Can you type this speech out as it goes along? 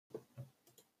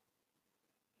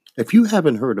If you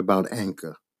haven't heard about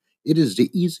Anchor, it is the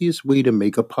easiest way to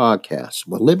make a podcast.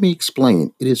 Well, let me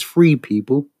explain. It is free,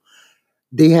 people.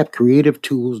 They have creative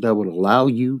tools that will allow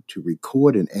you to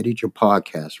record and edit your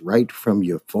podcast right from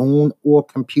your phone or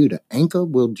computer. Anchor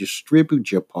will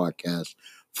distribute your podcast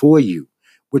for you,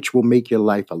 which will make your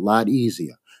life a lot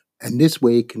easier. And this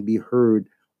way, it can be heard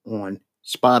on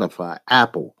Spotify,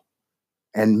 Apple,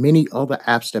 and many other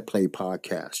apps that play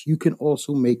podcasts. You can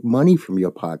also make money from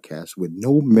your podcast with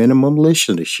no minimum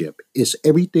listenership. It's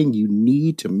everything you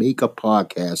need to make a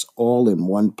podcast all in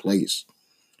one place.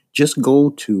 Just go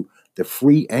to the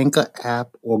free Anchor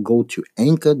app or go to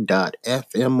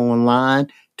anchor.fm online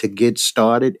to get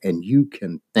started, and you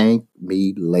can thank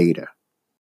me later.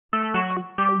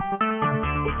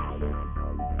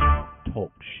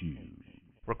 Talk shoes.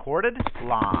 Recorded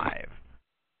live.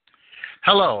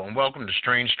 Hello and welcome to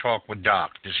Strange Talk with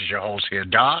Doc. This is your host here,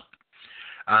 Doc.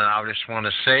 And I just want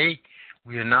to say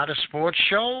we are not a sports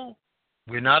show.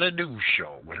 We're not a news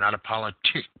show. We're not a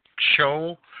politics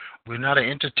show. We're not an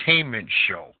entertainment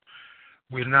show.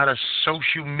 We're not a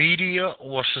social media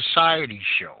or society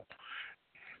show.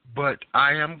 But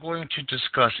I am going to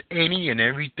discuss any and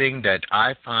everything that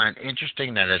I find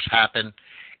interesting that has happened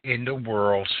in the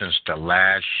world since the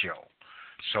last show.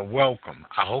 So welcome.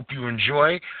 I hope you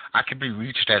enjoy. I can be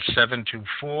reached at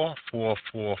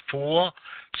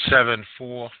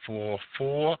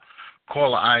 724-444-7444.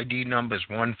 Caller ID number is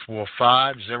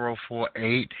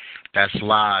 145048. That's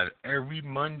live every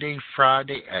Monday,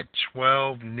 Friday at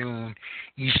 12 noon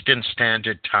Eastern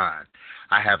Standard Time.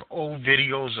 I have old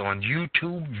videos on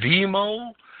YouTube,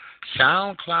 Vimeo,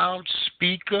 SoundCloud,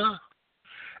 Speaker,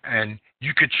 and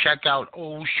you could check out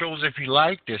old shows if you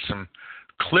like. There's some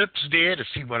clips there to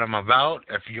see what I'm about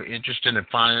if you're interested in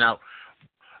finding out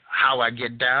how I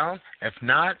get down. If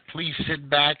not, please sit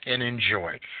back and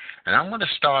enjoy. And I'm going to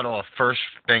start off first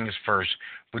things first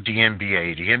with the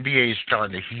NBA. The NBA is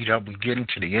starting to heat up. We're getting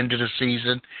to the end of the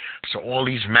season. So all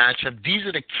these matchups, these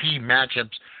are the key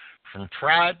matchups from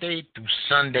Friday through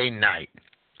Sunday night.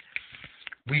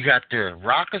 We got the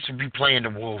Rockets will be playing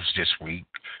the Wolves this week.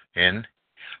 And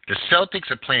the Celtics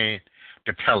are playing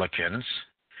the Pelicans.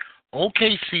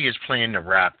 OKC is playing the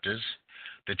Raptors.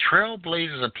 The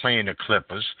Trailblazers are playing the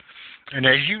Clippers. And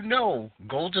as you know,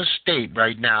 Golden State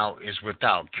right now is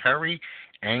without Curry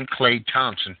and Klay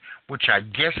Thompson, which I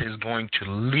guess is going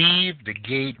to leave the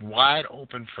gate wide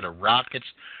open for the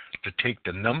Rockets to take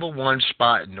the number one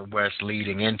spot in the West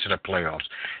leading into the playoffs.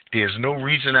 There's no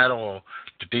reason at all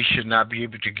that they should not be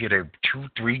able to get a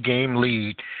 2-3 game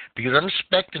lead, because I'm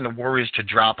expecting the Warriors to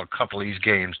drop a couple of these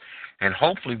games. And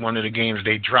hopefully one of the games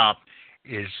they drop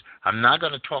is, I'm not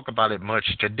going to talk about it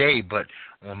much today, but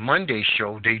on Monday's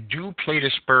show, they do play the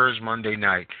Spurs Monday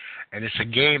night. And it's a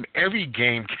game, every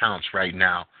game counts right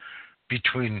now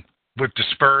with the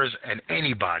Spurs and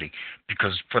anybody,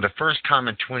 because for the first time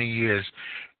in 20 years,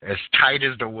 as tight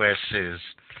as the West is,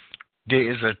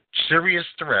 there is a serious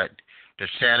threat that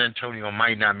San Antonio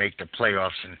might not make the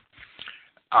playoffs. And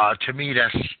to me,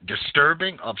 that's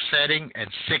disturbing, upsetting,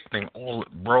 and sickening all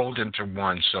rolled into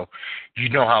one. So you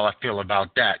know how I feel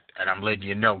about that, and I'm letting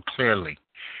you know clearly.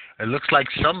 It looks like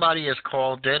somebody has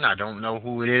called in. I don't know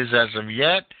who it is as of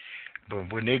yet, but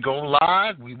when they go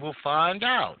live, we will find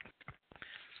out.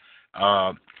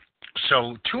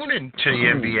 So tune in to the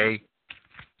NBA.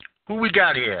 Who we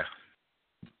got here?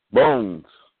 Bones.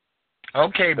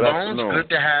 Okay, Good Bones, afternoon. good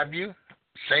to have you.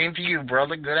 Same to you,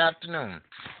 brother. Good afternoon.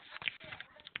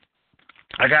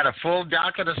 I got a full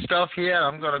docket of stuff here.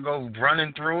 I'm going to go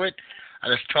running through it. I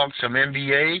just talked some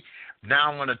NBA.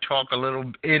 Now I'm going to talk a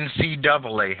little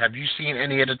NCAA. Have you seen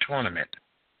any of the tournament?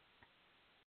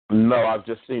 No, I've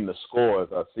just seen the scores.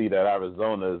 I see that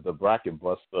Arizona is the bracket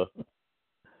buster.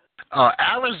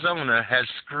 Arizona has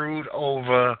screwed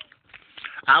over,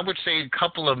 I would say, a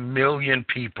couple of million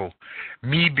people,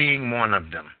 me being one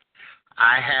of them.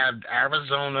 I have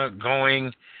Arizona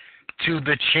going to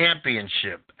the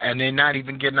championship, and they're not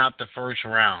even getting out the first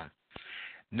round.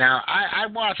 Now, I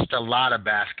watched a lot of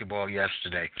basketball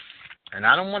yesterday, and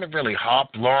I don't want to really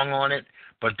harp long on it,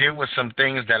 but there were some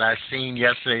things that I seen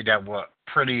yesterday that were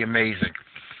pretty amazing.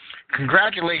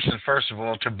 Congratulations, first of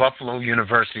all, to Buffalo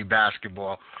University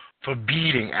basketball for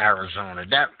beating Arizona.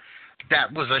 That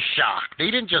was a shock.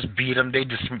 They didn't just beat them; they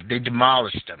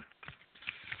demolished them.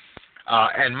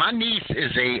 And my niece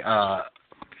is a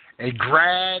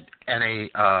grad and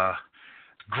a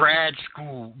grad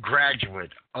school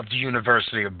graduate of the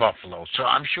University of Buffalo. So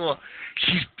I'm sure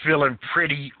she's feeling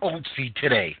pretty oatsy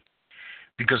today,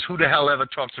 because who the hell ever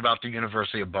talks about the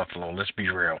University of Buffalo? Let's be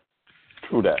real.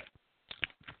 True that.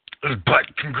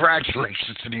 But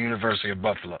congratulations to the University of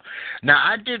Buffalo. Now,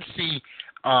 I did see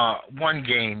one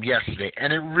game yesterday,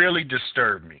 and it really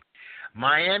disturbed me.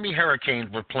 Miami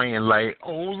Hurricanes were playing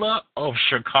Loyola of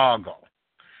Chicago.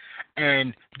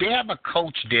 And they have a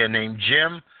coach there named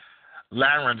Jim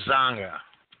Larrañaga,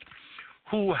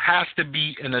 who has to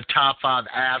be in the top 5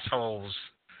 assholes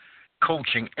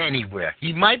coaching anywhere.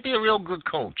 He might be a real good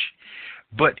coach,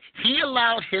 but he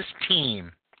allowed his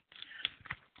team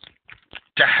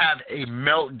to have a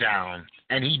meltdown,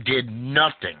 and he did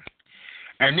nothing.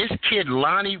 And this kid,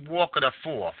 Lonnie Walker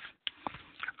IV,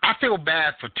 I feel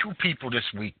bad for 2 people this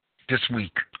week.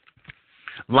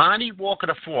 Lonnie Walker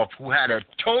IV, who had a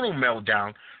total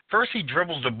meltdown. First, he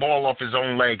dribbles the ball off his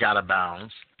own leg out of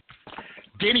bounds.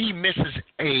 Then he misses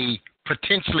a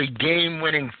potentially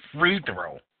game-winning free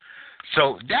throw.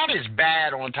 So that is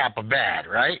bad on top of bad,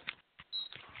 right?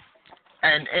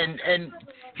 And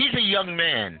he's a young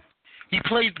man. He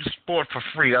plays the sport for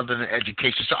free other than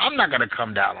education, so I'm not going to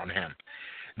come down on him.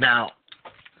 Now,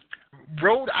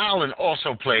 Rhode Island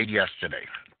also played yesterday.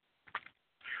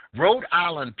 Rhode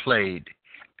Island played,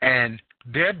 and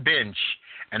their bench,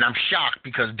 and I'm shocked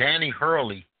because Danny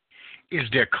Hurley is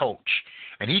their coach.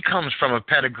 And he comes from a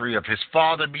pedigree of his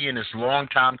father being this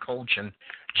longtime coach in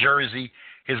Jersey.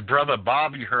 His brother,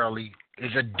 Bobby Hurley,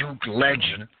 is a Duke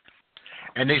legend.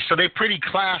 And they're pretty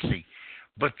classy.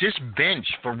 But this bench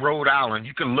for Rhode Island,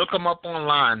 you can look them up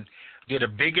online. They're the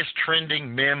biggest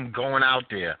trending meme going out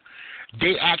there.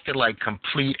 They acted like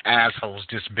complete assholes,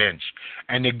 this bench.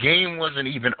 And the game wasn't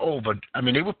even over. I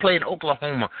mean, they were playing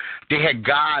Oklahoma. They had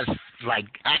guys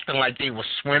acting like they were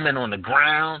swimming on the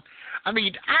ground. I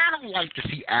mean, I don't like to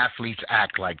see athletes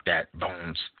act like that,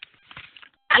 Bones.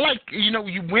 I like,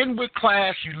 you win with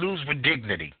class, you lose with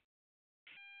dignity.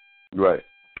 Right.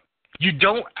 You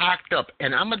don't act up.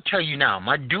 And I'm going to tell you now,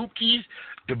 my Dukies,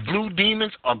 the Blue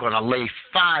Demons, are going to lay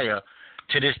fire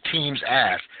to this team's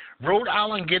ass. Rhode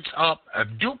Island gets up. If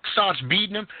Duke starts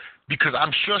beating them, because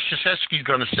I'm sure Krzyzewski's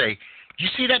going to say, you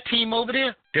see that team over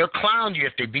there? They'll clown you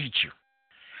if they beat you.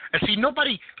 And see,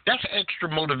 that's extra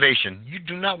motivation. You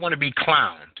do not want to be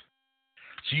clowned.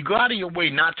 So you go out of your way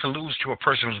not to lose to a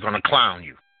person who's going to clown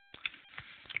you.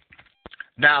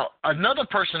 Now, another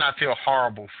person I feel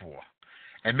horrible for,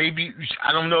 and maybe,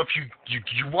 I don't know if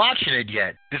you're watching it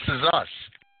yet. This Is Us.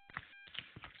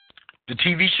 The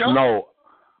TV show? No.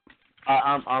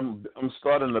 I'm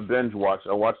starting to binge watch.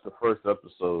 I watched the first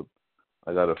episode.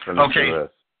 I got to finish the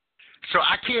rest. So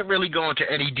I can't really go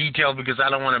into any detail because I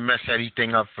don't want to mess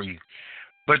anything up for you.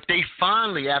 But they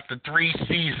finally, after 3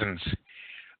 seasons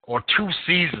or 2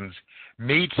 seasons,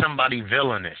 made somebody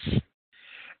villainous.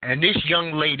 And this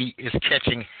young lady is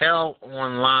catching hell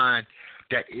online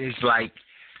that is like,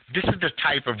 this is the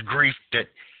type of grief that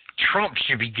Trump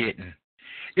should be getting.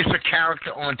 It's a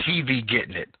character on TV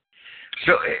getting it.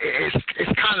 So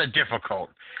it's kind of difficult.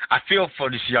 I feel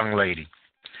for this young lady.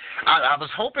 I was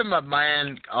hoping my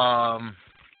man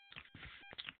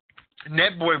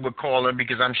Netboy would call him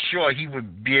because I'm sure he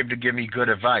would be able to give me good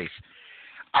advice.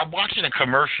 I'm watching a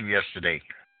commercial yesterday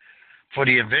for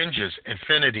the Avengers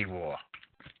Infinity War.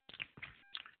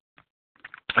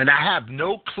 And I have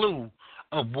no clue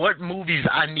of what movies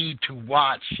I need to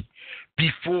watch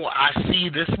before I see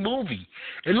this movie.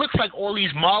 It looks like all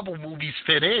these Marvel movies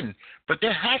fit in, but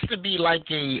there has to be like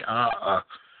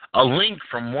a link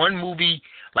from one movie.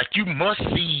 Like you must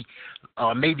see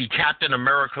maybe Captain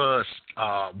America's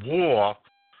War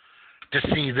to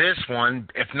see this one.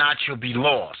 If not, you'll be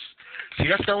lost. See,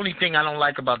 that's the only thing I don't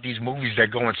like about these movies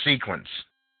that go in sequence.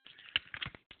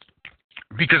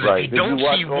 Because if you don't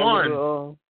see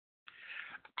one...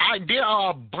 there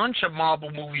are a bunch of Marvel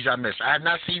movies I missed. I have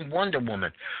not seen Wonder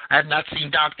Woman. I have not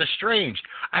seen Doctor Strange.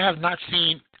 I have not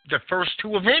seen the first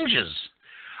 2 Avengers.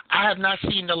 I have not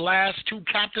seen the last 2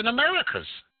 Captain Americas.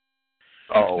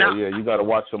 Oh, now, yeah, you got to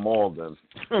watch them all then.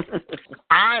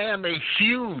 I am a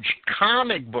huge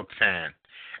comic book fan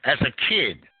as a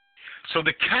kid. So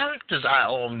the characters I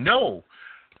all know,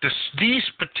 these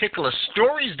particular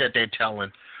stories that they're telling,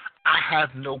 I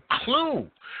have no clue.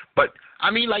 But,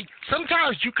 I mean, like,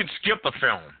 sometimes you can skip a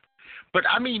film. But,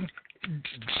 I mean,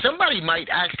 somebody might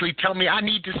actually tell me I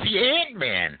need to see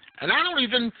Ant-Man. And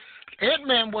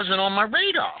Ant-Man wasn't on my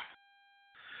radar.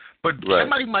 But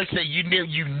somebody might say,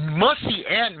 you must see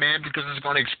Ant-Man because it's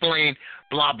going to explain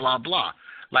blah, blah, blah.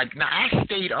 Like, now, I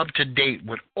stayed up to date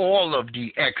with all of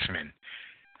the X-Men.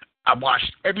 I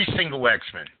watched every single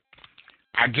X-Men.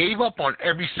 I gave up on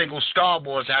every single Star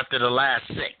Wars after the last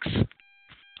 6.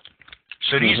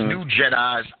 So these new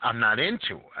Jedis I'm not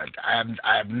into. I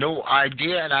have no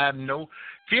idea and I have no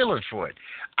feeling for it.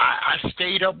 I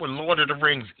stayed up with Lord of the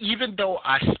Rings, even though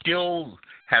I still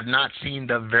have not seen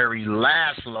the very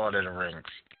last Lord of the Rings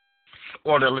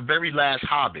or the very last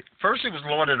Hobbit. First it was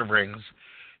Lord of the Rings,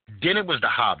 then it was the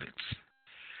Hobbits.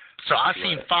 So I've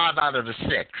seen 5 out of the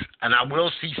 6, and I will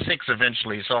see 6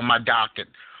 eventually. It's on my docket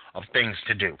of things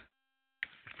to do.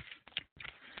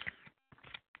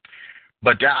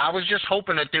 But I was just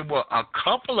hoping that there were a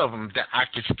couple of them that I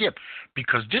could skip,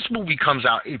 because this movie comes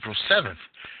out April 7th.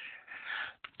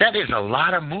 That is a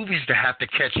lot of movies to have to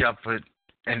catch up with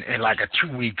in like a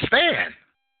 2-week span.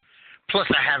 Plus,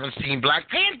 I haven't seen Black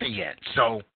Panther yet,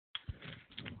 so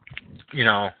you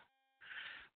know,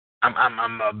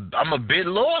 I'm a bit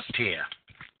lost here.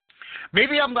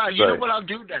 Maybe I'm not. You know what I'll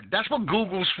do? That's what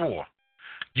Google's for.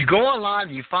 You go online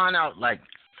and you find out, like,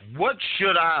 what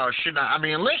should I or should I? I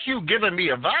mean, unless you're giving me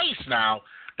advice now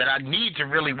that I need to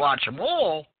really watch them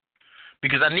all,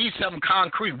 because I need something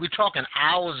concrete. We're talking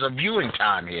hours of viewing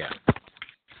time here.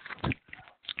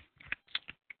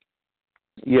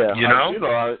 Yeah, you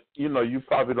know, you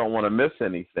probably don't want to miss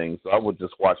anything, so I would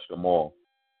just watch them all.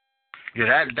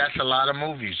 Yeah, that's a lot of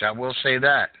movies. I will say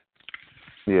that.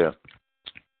 Yeah.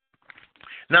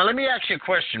 Now, let me ask you a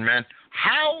question, man.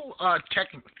 How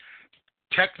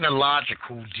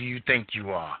technological do you think you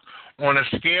are on a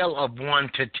scale of 1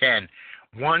 to 10?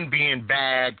 1 being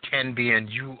bad, 10 being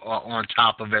you are on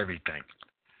top of everything.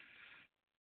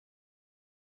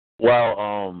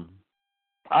 Well,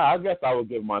 I guess I would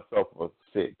give myself a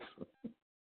 6.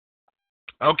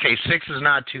 Okay, 6 is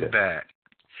not too bad.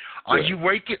 Are you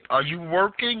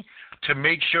working to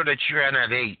make sure that you're at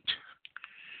an 8?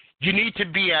 You need to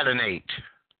be at an 8.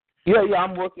 Yeah,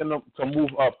 I'm working to move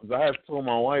up, because I have told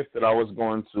my wife that I was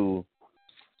going to,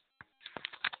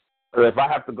 if I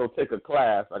have to go take a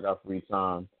class, I got free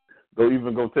time,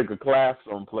 go take a class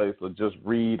someplace, or just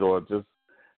read, or just,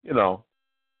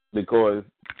 because,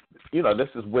 this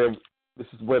is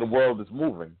where the world is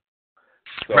moving.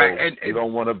 So right, and you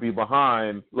don't want to be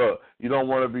behind. Look, you don't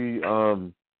want to be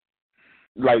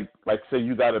like say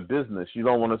you got a business. You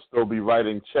don't want to still be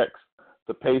writing checks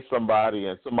to pay somebody,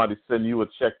 and somebody send you a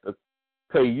check to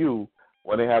pay you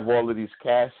when they have all of these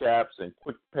cash apps and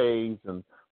quick pays and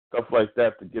stuff like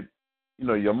that to get,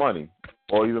 your money,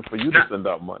 or even for you to send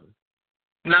out money.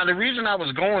 Now, the reason I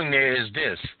was going there is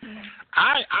this.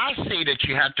 I say that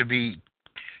you have to be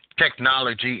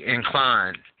technology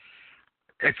inclined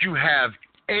if you have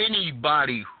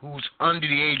anybody who's under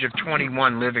the age of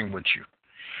 21 living with you,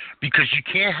 because you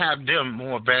can't have them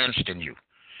more advanced than you,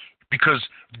 because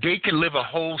they can live a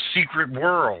whole secret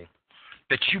world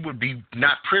that you would be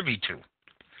not privy to,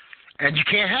 and you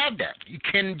can't have that. You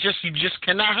just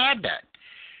cannot have that.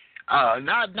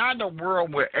 Not in a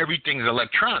world where everything's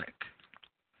electronic.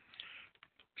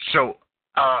 So,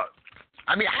 I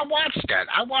watched that.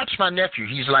 I watched my nephew.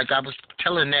 He's like, I was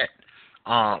telling that,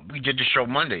 we did the show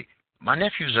Monday. My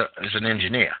nephew is an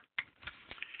engineer.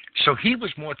 So he was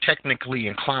more technically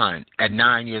inclined at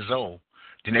 9 years old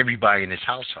than everybody in his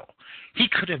household. He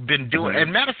could have been doing,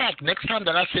 and matter of fact, next time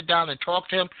that I sit down and talk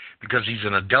to him, because he's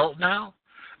an adult now,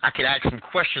 I could ask him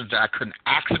questions that I couldn't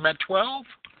ask him at 12.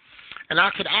 And I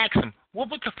could ask him, what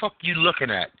the fuck you looking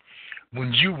at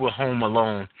when you were home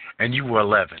alone and you were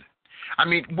 11? I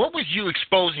mean, what was you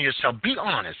exposing yourself? Be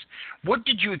honest. What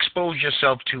did you expose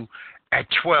yourself to at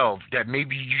 12 that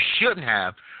maybe you shouldn't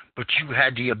have, but you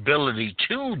had the ability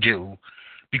to do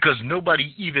because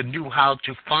nobody even knew how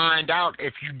to find out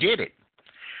if you did it?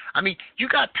 I mean, you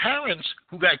got parents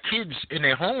who got kids in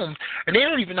their homes, and they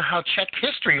don't even know how to check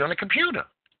history on a computer.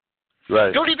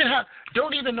 Right. Don't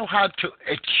even know how to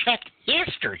check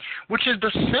history, which is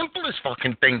the simplest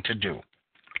fucking thing to do.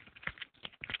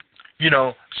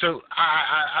 So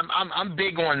I'm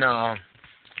big on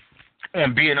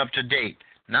being up to date.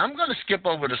 Now I'm going to skip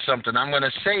over to something I'm going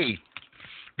to say,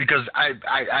 because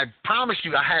I promise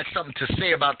you I had something to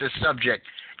say about this subject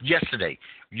yesterday.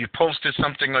 You posted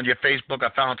something on your Facebook. I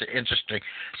found it interesting.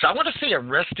 So I want to say a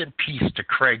rest in peace to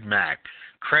Craig Mack.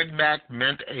 Craig Mack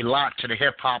meant a lot to the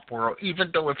hip-hop world, even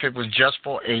though if it was just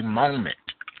for a moment.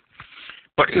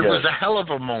 But it was a hell of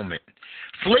a moment.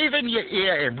 Flavor in Your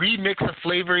Ear and remix of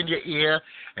Flavor in Your Ear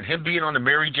and him being on the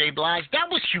Mary J. Blige, that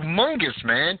was humongous,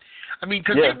 man. I mean,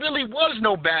 because there really was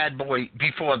no Bad Boy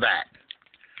before that.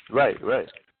 Right.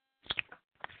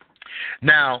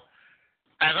 Now,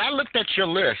 as I looked at your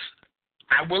list,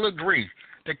 I will agree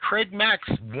that Craig Mack's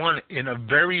one in a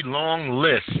very long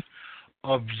list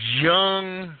of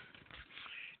young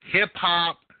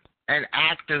hip-hop and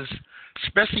actors,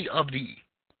 especially of the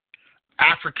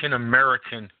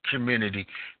African-American community,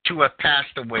 to have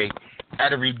passed away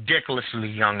at a ridiculously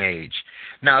young age.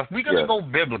 Now, if we're going to go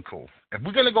biblical,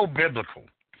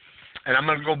 and I'm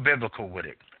going to go biblical with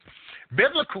it.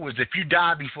 Biblical is if you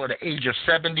die before the age of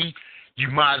 70, you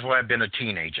might as well have been a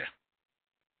teenager.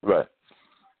 Right.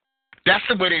 That's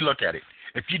the way they look at it.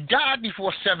 If you died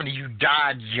before 70, you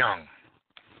died young.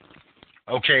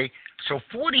 Okay? So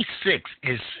 46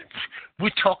 is,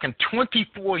 we're talking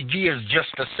 24 years just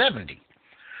to 70.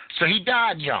 So he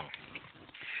died young.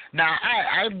 Now,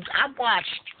 I watched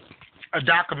a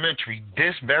documentary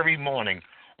this very morning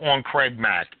on Craig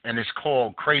Mack, and it's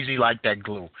called Crazy Like That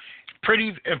Glue.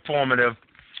 Pretty informative.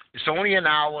 It's only an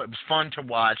hour. It was fun to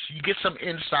watch. You get some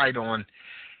insight on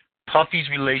Puffy's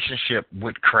relationship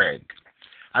with Craig.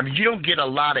 I mean, you don't get a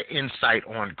lot of insight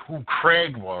on who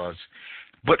Craig was,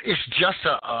 but it's just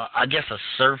I guess a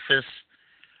surface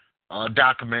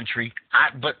documentary.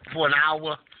 But for an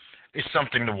hour, it's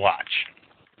something to watch.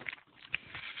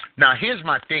 Now, here's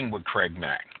my thing with Craig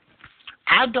Mack.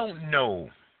 I don't know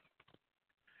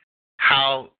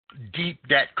how deep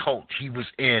that cult he was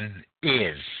in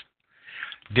is,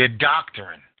 their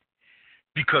doctrine,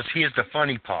 because here's the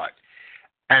funny part.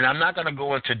 And I'm not going to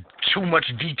go into too much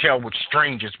detail with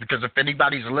strangers, because if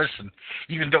anybody's listening,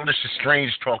 even though this is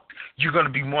strange talk, you're going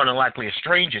to be more than likely a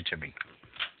stranger to me.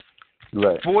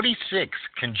 Right. 46,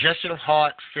 congestive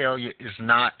heart failure is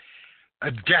not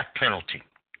a death penalty.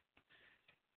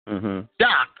 Mm-hmm.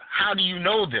 Doc, how do you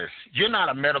know this? You're not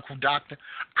a medical doctor.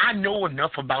 I know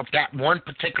enough about that one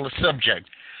particular subject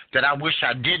that I wish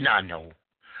I did not know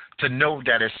to know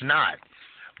that it's not.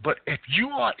 But if you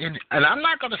are in, and I'm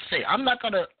not going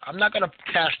to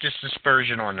cast this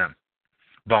aspersion on them,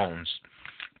 Bones.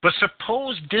 But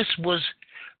suppose this was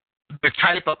the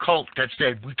type of cult that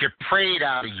said we could pray it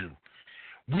out of you.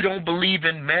 We don't believe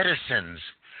in medicines.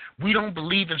 We don't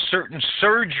believe in certain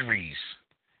surgeries.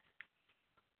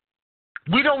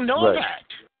 We don't know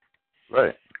that.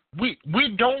 Right.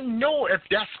 We don't know if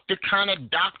that's the kind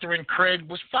of doctrine Craig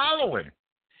was following.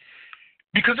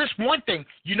 Because it's one thing,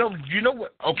 you know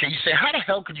what? Okay, you say, how the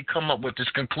hell could you come up with this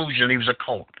conclusion he was a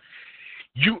cult?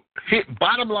 You hit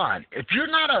bottom line. If you're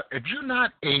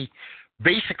not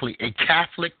basically a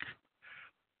Catholic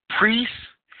priest,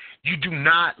 you do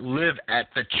not live at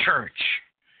the church.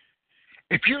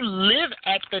 If you live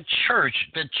at the church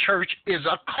is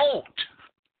a cult.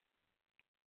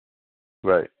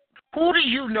 Right. Who do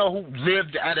you know who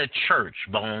lived at a church,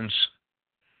 Bones?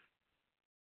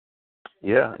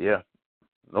 Yeah.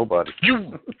 Nobody.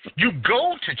 You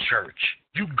go to church.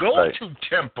 You go right. to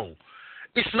temple.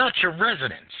 It's not your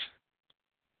residence.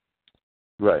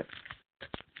 Right.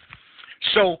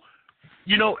 So,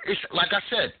 it's like I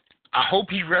said, I hope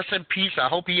he rests in peace. I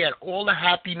hope he had all the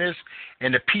happiness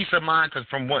and the peace of mind, because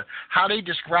from how they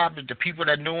described it, the people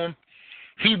that knew him,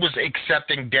 he was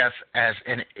accepting death as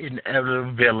an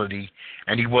inevitability,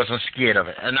 and he wasn't scared of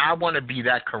it. And I want to be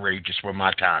that courageous when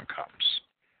my time comes.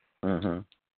 Mm-hmm.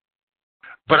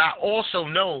 But I also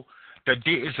know that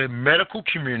there is a medical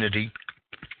community.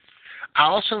 I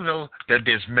also know that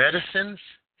there's medicines,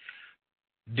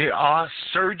 there are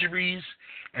surgeries,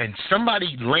 and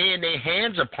somebody laying their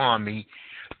hands upon me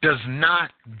does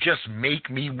not just make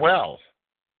me well.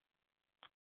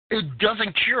 It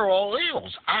doesn't cure all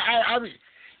ills. I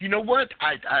you know what?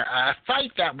 I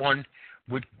fight that one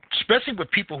especially with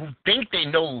people who think they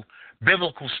know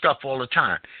biblical stuff all the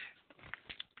time.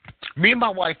 Me and my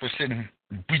wife were sitting.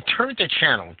 We turned the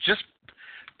channel,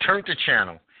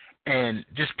 and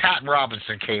this Pat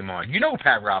Robinson came on. You know who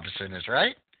Pat Robinson is,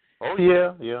 right? Oh,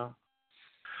 yeah.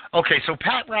 Okay, so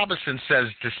Pat Robinson says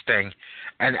this thing,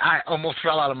 and I almost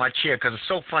fell out of my chair because it's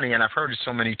so funny, and I've heard it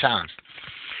so many times.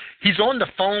 He's on the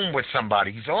phone with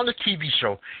somebody. He's on the TV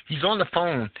show. He's on the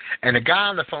phone, and the guy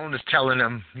on the phone is telling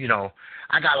him,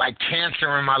 I got like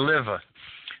cancer in my liver.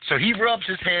 So he rubs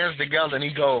his hands together, and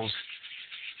he goes,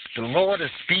 the Lord is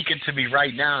speaking to me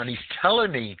right now, and he's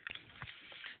telling me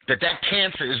that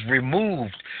cancer is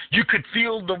removed. You could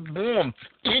feel the warmth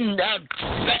in that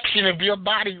section of your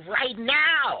body right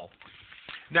now.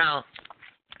 Now,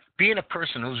 being a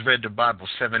person who's read the Bible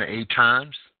 7 or 8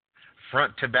 times,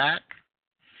 front to back,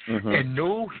 mm-hmm.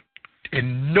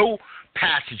 in no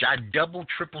passage, I double,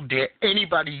 triple dare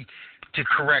anybody to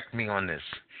correct me on this.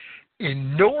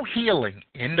 In no healing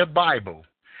in the Bible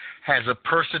has a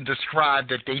person described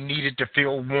that they needed to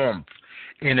feel warmth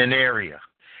in an area.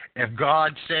 If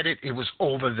God said it, it was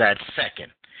over that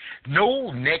second.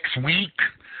 No next week,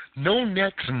 no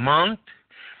next month,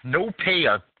 no pay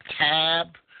a tab,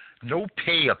 no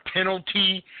pay a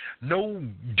penalty, no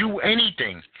do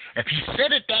anything. If he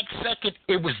said it that second,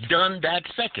 it was done that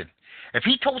second. If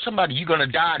he told somebody you're going to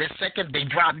die this second, they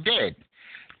drop dead.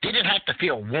 They didn't have to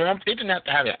feel warmth. They didn't have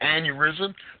to have an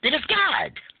aneurysm. They just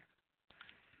died.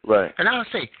 Right. And I would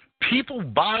say, People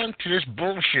buy into this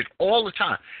bullshit all the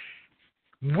time.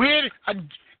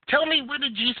 Tell me, where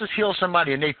did Jesus heal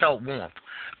somebody and they felt warmth?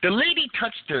 The lady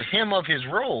touched the hem of his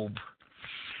robe.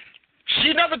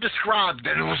 She never described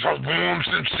that it was a warm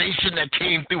sensation that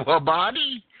came through her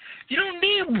body. You don't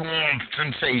need warm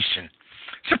sensation.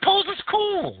 Suppose it's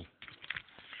cool.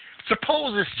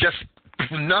 Suppose it's just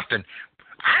nothing.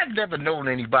 I've never known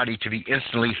anybody to be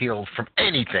instantly healed from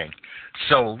anything.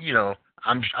 So,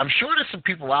 I'm sure there's some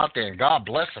people out there, and God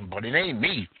bless them, but it ain't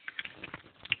me.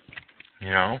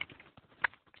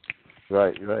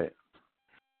 Right.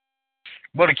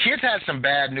 Well, the kids had some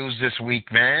bad news this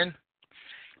week, man.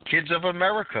 Kids of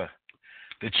America.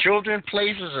 The children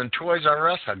places and Toys R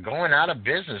Us are going out of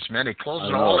business, man. They're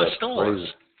closing all their stores.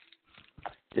 Crazy.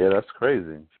 Yeah, that's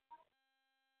crazy.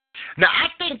 Now, I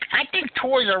think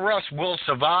Toys R Us will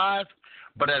survive,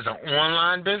 but as an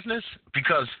online business,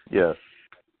 because yes,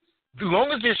 as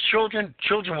long as there's children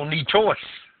will need toys.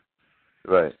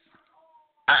 Right.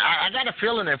 I got a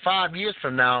feeling that 5 years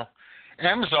from now,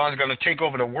 Amazon's going to take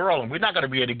over the world, and we're not going to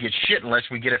be able to get shit unless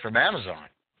we get it from Amazon.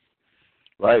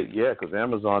 Right, yeah, because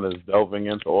Amazon is delving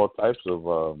into all types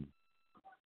of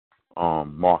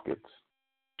markets.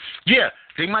 Yeah,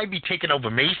 they might be taking over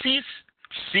Macy's,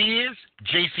 Sears,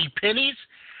 JCPenney's.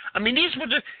 I mean, these were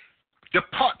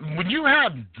when you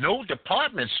have no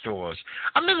department stores.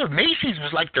 I remember Macy's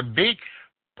was like the big,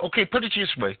 okay, put it this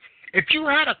way. If you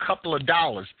had a couple of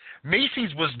dollars,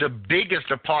 Macy's was the biggest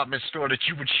department store that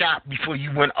you would shop before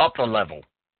you went up a level.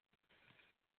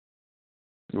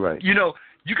 Right.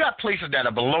 You got places that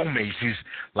are below Macy's,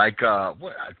 like,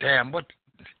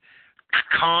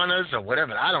 Connors or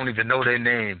whatever. I don't even know their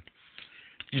name.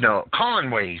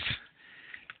 Conway's.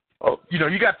 Oh.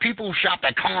 You got people who shop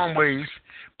at Conway's,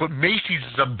 but Macy's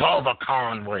is above a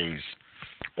Conway's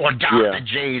or Dr.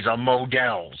 J's or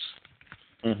Modell's.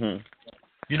 Mm-hmm.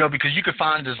 Because you can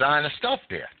find designer stuff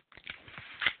there.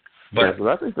 But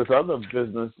I think this other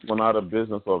business went out of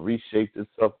business or reshaped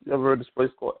itself. You ever heard of this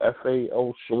place called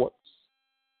FAO Schwarz?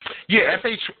 Yeah,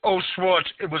 FAO Schwarz.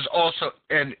 It was also,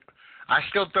 and I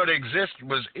still thought it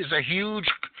existed. Is a huge.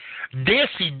 They're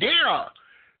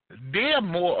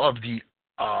more of the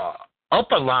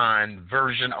upper line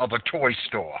version of a toy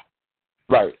store.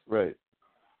 Right.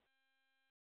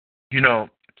 You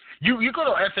go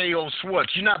to FAO Schwarz,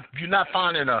 you're not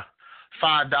finding a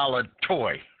 $5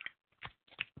 toy.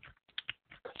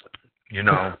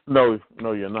 No,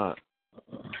 you're not.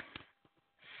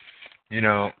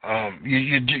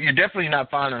 You're definitely not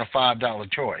finding a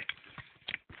 $5 toy.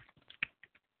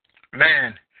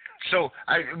 Man, so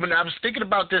when I was thinking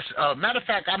about this, matter of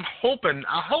fact, I'm hoping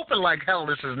like hell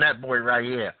this is Netboy right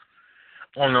here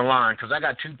on the line, because I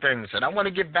got two things, and I want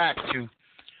to get back to.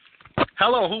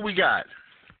 Hello, who we got?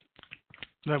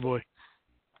 Netboy.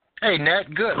 Hey,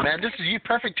 Net, good, man. This is you,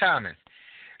 perfect timing.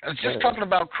 I was just talking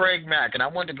about Craig Mack, and I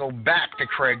wanted to go back to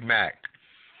Craig Mack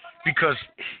because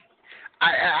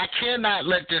I cannot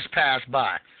let this pass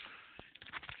by.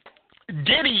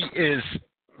 Diddy is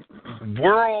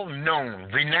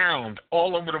world-known, renowned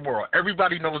all over the world.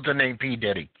 Everybody knows the name P.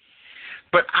 Diddy.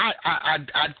 But I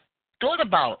thought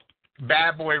about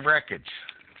Bad Boy Records.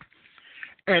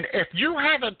 And if you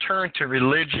haven't turned to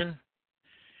religion,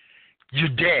 you're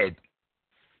dead.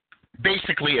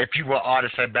 Basically, if you were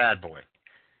artists at Bad Boy.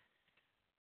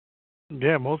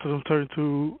 Yeah, most of them turned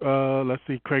to, let's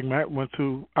see, Craig Mack went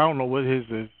to, I don't know what his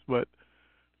is, but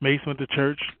Mace went to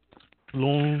church.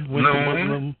 Loon went to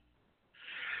Muslim.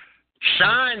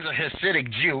 Shine's a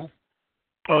Hasidic Jew.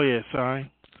 Oh, yeah, Shine.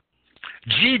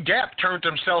 G. Depp turned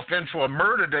himself in for a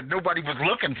murder that nobody was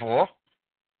looking for.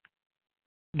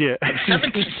 Yeah.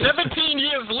 17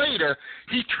 years later,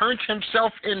 he turned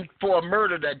himself in for a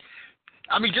murder that,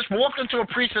 just walked into a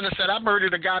precinct and said, I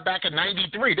murdered a guy back in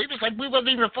 93. They was like, we wasn't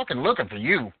even fucking looking for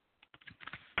you.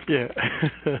 Yeah.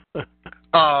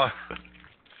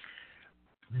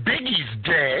 Biggie's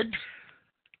dead.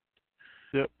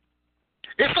 Yep.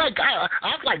 It's like, I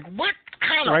was like, what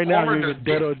kind of right now aura he's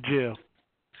dead or jail.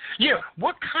 Yeah,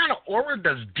 what kind of aura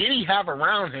does Diddy have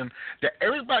around him that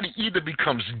everybody either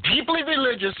becomes deeply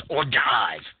religious or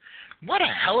dies? What a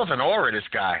hell of an aura this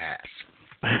guy has.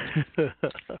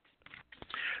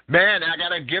 Man, I got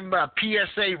to give him a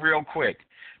PSA real quick.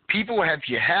 People, if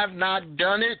you have not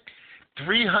done it,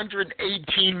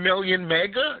 318 million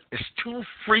mega is $2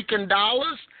 freaking.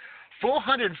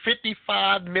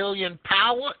 455 million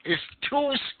power is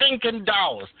 $2 stinking.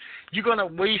 You're going to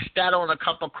waste that on a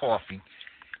cup of coffee.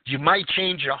 You might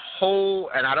change your whole,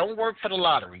 and I don't work for the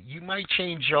lottery, you might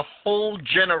change your whole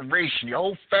generation, your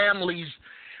whole families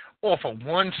off of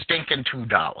one stinking $2.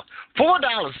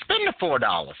 $4, spend the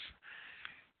 $4.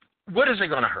 what is it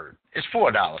going to hurt? It's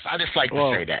 $4. I just like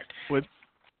to say that. What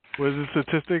is the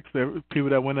statistics that people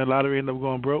that win the lottery end up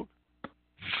going broke?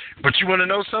 But you want to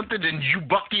know something? Then you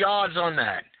buck the odds on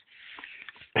that.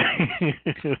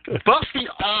 Buck the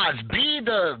odds. Be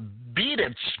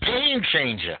the game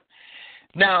changer.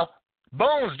 Now,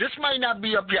 Bones, this might not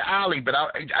be up your alley, but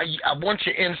I want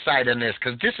your insight on this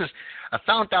because I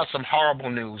found out some horrible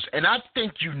news, and I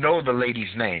think you know the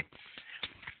lady's name.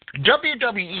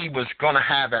 WWE was going to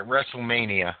have at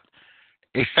WrestleMania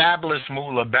a Fabulous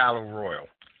Moolah Battle Royal,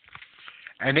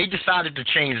 and they decided to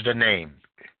change the name.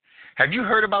 Have you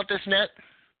heard about this, Net?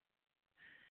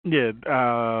 Yeah,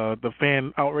 the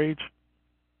fan outrage.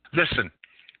 Listen,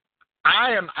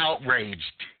 I am outraged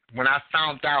when I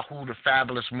found out who the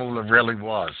Fabulous Moolah really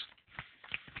was.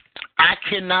 I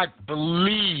cannot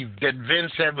believe that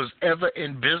Vince was ever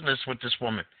in business with this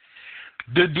woman.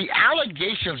 The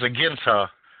allegations against her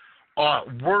are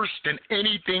worse than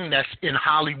anything that's in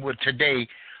Hollywood today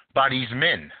by these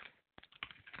men.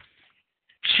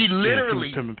 She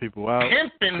literally pimping people out.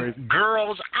 Pimping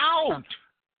girls out.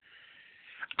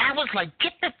 I was like,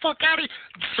 get the fuck out of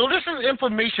here. So this is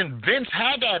information Vince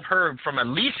had to have heard from at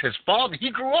least his father. He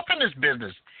grew up in this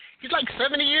business. He's like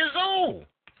 70 years old.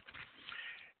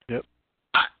 Yep.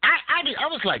 I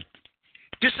was like,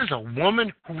 this is a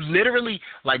woman who literally,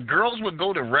 like, girls would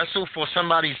go to wrestle for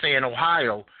somebody, say, in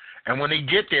Ohio, and when they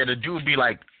get there, the dude would be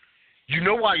like, you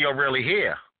know why you're really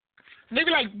here. And they'd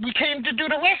be like, we came to do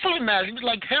the wrestling match. He was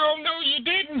like, hell no, you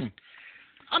didn't.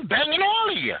 I'm banging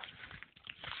all of you.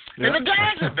 Yep. And the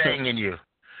guys are banging you.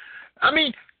 I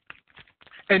mean,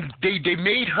 and they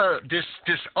made her this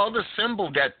other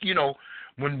symbol that, you know,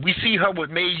 when we see her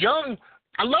with Mae Young,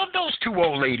 I love those two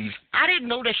old ladies. I didn't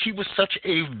know that she was such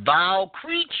a vile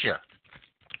creature.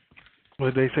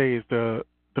 What they say is the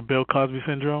Bill Cosby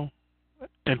syndrome.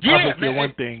 And publicly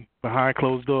one thing, behind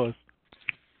closed doors.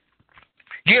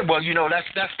 Yeah, well, you know,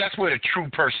 that's where the true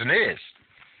person is.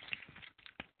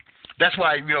 That's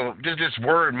why, you know, there's this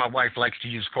word my wife likes to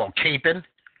use called caping,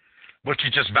 which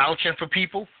is just vouching for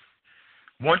people.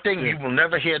 One thing you will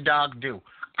never hear Doc do.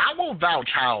 I will vouch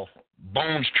how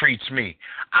Bones treats me.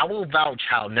 I will vouch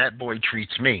how Netboy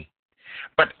treats me.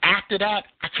 But after that,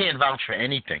 I can't vouch for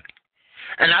anything.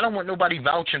 And I don't want nobody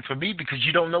vouching for me because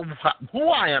you don't know who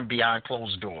I am behind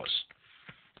closed doors.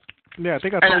 Yeah, I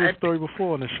think I told this story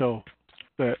before on the show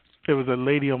that there was a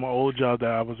lady on my old job that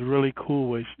I was really cool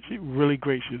with. She really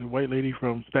great. She's a white lady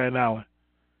from Staten Island.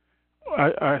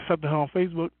 I accepted her on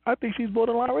Facebook. I think she's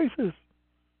borderline racist.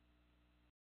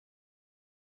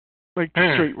 Like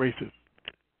straight racist.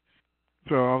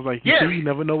 So I was like, you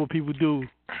never know what people do.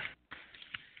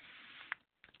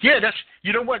 Yeah, that's,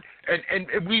 you know what,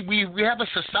 and we have a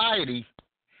society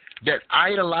that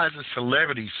idolizes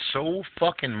celebrities so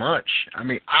fucking much. I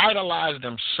mean, idolize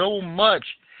them so much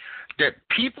that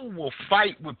people will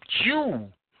fight with you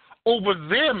over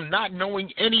them not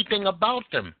knowing anything about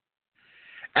them.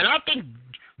 And I think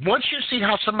once you see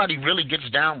how somebody really gets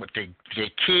down with their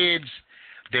kids,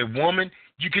 their woman,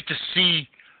 you get to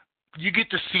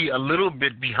see a little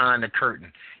bit behind the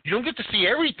curtain. You don't get to see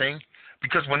everything.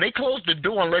 Because when they close the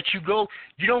door and let you go,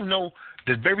 you don't know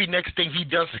the very next thing he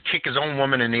does is kick his own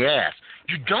woman in the ass.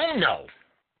 You don't know.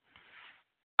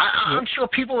 I'm sure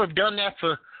people have done that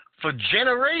for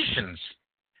generations.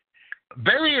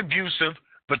 Very abusive,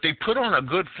 but they put on a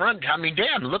good front. I mean,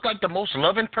 damn, look like the most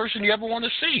loving person you ever want to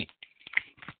see.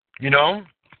 You know?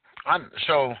 I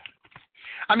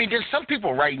mean, there's some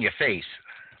people right in your face.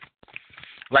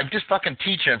 Like this fucking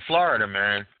teacher in Florida,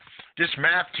 man. This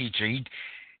math teacher,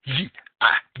 he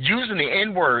using the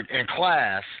N-word in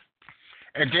class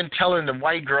and then telling the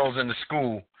white girls in the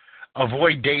school,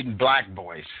 avoid dating black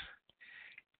boys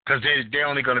because they're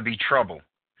only going to be trouble.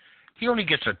 He only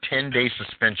gets a 10-day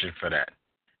suspension for that.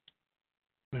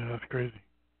 Yeah, that's crazy.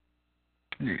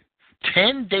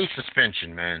 10-day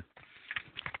suspension, man.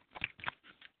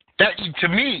 That, to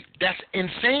me, that's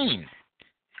insane.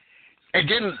 And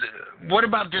then what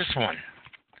about this one?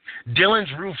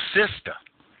 Dylan's Ruth's sister.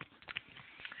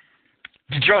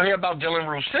 Did y'all hear about Dylan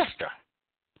Ruth's sister?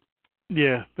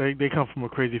 Yeah, they come from a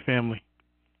crazy family.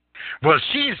 Well,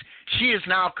 she is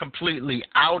now completely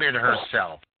outed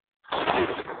herself.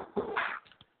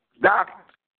 Doc.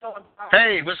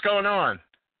 Hey, what's going on?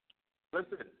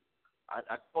 Listen,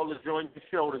 I called to join the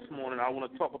show this morning. I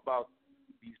want to talk about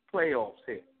these playoffs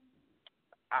here.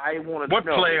 I want to know. What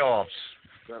playoffs?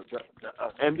 The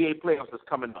NBA playoffs is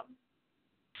coming up.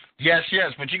 Yes,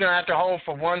 but you're going to have to hold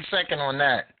for 1 second on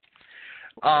that.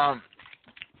 How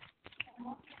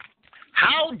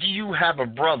do you have a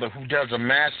brother who does a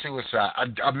mass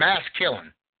suicide, a mass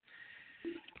killing?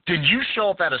 Then you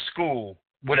show up at a school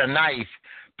with a knife,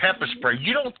 pepper spray.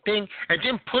 You don't think, and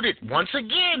then put it once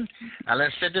again, and I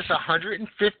said this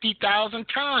 150,000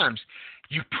 times,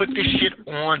 you put this shit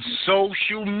on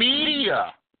social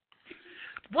media.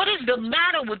 What is the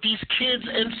matter with these kids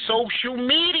and social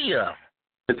media?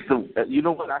 It's you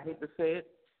know what, I hate to say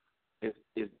it,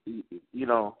 you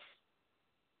know,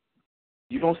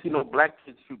 you don't see no black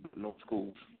kids shooting in no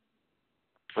schools.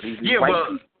 But these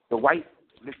white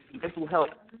mental health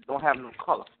don't have no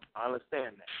color. I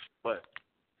understand that. But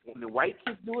when the white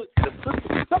kids do it,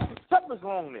 something's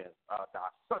wrong there,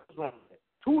 Doc. Something's wrong there.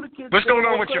 Two of the kids. What's going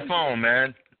on with your phone,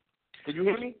 man? Can you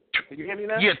hear me? Can you hear me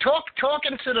now? Yeah,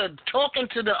 talking to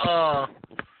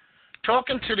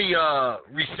the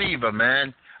receiver,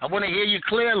 man. I want to hear you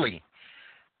clearly.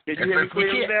 Can you hear me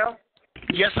clearly now?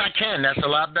 Yes, I can. That's a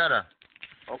lot better.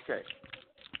 Okay.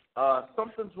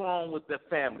 Something's wrong with their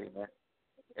family, man.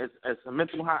 It's a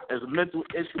mental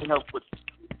issue health with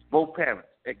both parents.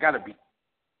 It gotta be.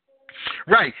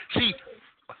 Right. See,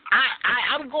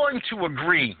 I'm going to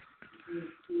agree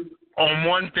on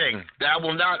one thing that I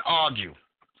will not argue.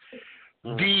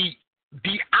 The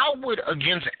outward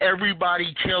against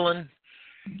everybody killing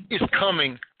is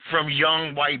coming from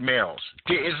young white males.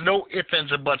 There is no ifs,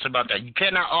 ands, or buts about that. You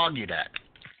cannot argue that.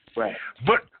 Right.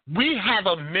 But we have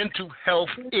a mental health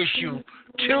issue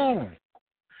too.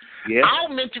 Yeah. Our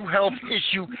mental health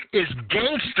issue is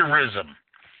gangsterism,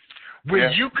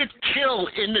 where you could kill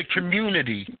in the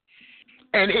community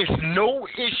and it's no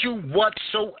issue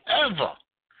whatsoever.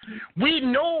 We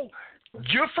know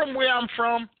you're from where I'm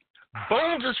from.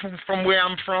 Bones is from where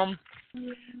I'm from.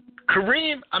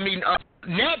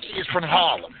 Ned is from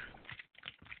Harlem,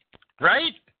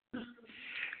 right?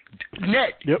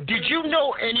 Ned, yep. Did you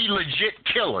know any legit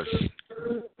killers?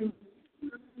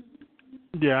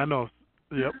 Yeah, I know.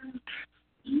 Yep.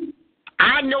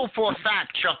 I know for a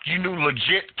fact, Chuck, you knew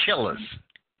legit killers.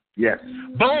 Yes.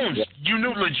 Bones, you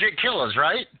knew legit killers,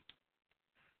 right?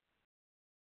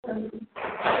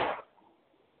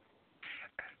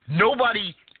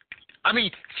 Nobody,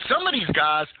 some of these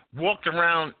guys walked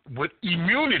around with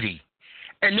immunity,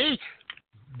 and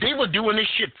they were doing this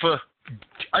shit for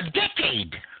a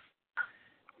decade.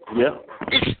 Yeah.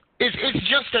 It's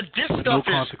just that this stuff no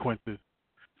consequences.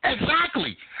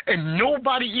 Exactly. And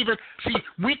nobody even,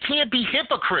 we can't be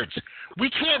hypocrites. We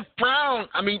can't frown.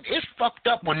 It's fucked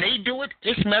up when they do it.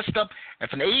 It's messed up.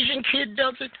 If an Asian kid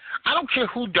does it, I don't care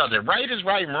who does it. Right is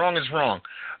right and wrong is wrong.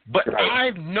 But I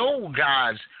know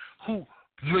guys who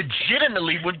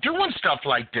legitimately were doing stuff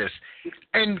like this.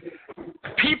 And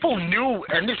people knew,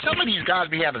 and some of these guys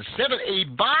be having 7,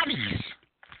 8 bodies.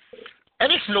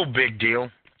 And it's no big deal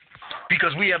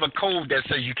because we have a code that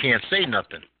says you can't say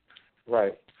nothing.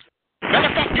 Right. Matter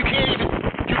of fact,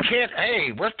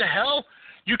 hey, what the hell?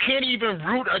 You can't even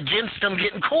root against them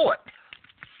getting caught.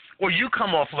 Or you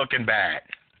come off looking bad.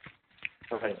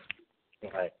 Right.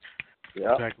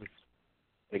 Yeah. Exactly.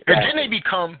 And then they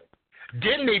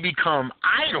become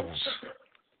idols.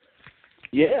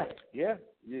 Yeah.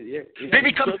 They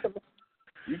become.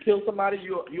 You kill somebody,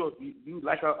 you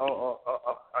like a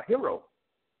hero.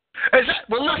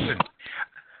 Well, listen.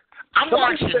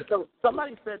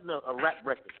 Somebody said in a rap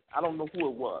record. I don't know who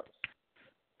it was.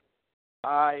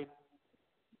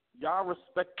 Y'all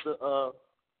respect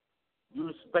you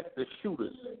respect the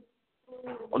shooters.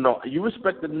 Oh no, you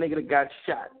respect the nigga that got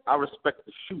shot. I respect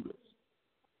the shooters.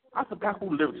 I forgot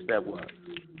who lyrics that was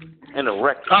in a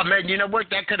record. Oh man, you know what?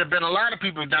 That could have been a lot of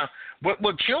people down.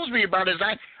 What kills me about it is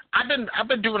I've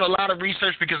been doing a lot of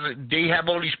research because they have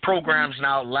all these programs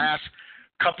now last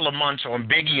couple of months on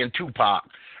Biggie and Tupac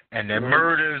and their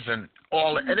murders and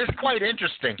all, and it's quite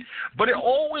interesting. But it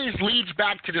always leads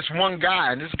back to this one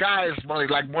guy, and this guy is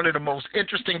like one of the most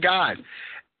interesting guys,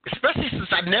 especially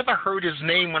since I never heard his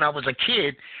name when I was a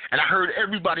kid, and I heard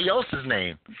everybody else's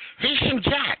name, Haitian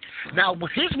Jack. Now,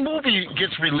 when his movie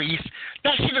gets released,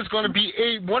 that shit is going to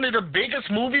be one of the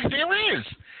biggest movies there is.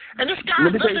 And this guy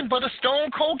is nothing but a stone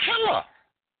cold killer.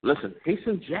 Listen,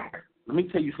 Haitian Jack, let me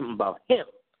tell you something about him.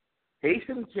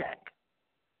 Haitian Jack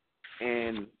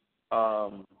and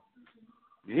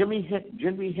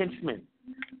Jimmy Henchman,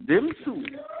 them two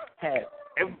had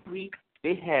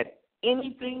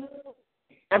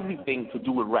everything to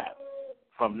do with rap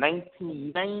from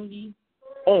 1990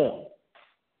 on.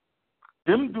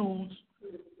 Them dudes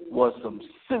was some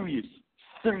serious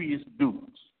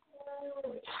dudes.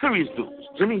 Serious dudes.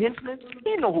 Jimmy Henchman, he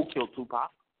didn't know who killed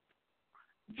Tupac.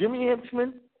 Jimmy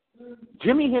Henchman,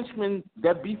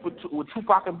 that beef with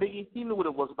Tupac and Biggie, he knew what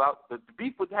it was about. The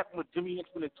beef that happened with Jimmy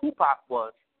Henchman and Tupac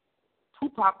was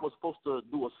supposed to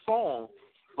do a song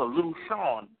for Lil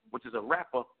Sean, which is a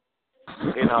rapper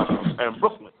in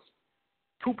Brooklyn.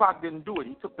 Tupac didn't do it.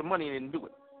 He took the money and didn't do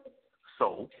it.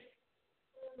 So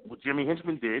what Jimmy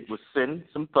Henchman did was send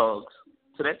some thugs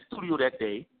to that studio that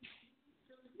day,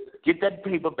 get that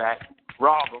paper back,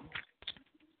 rob them,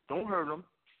 don't hurt them,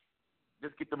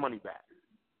 just get the money back.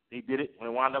 They did it, and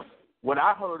it wound up. What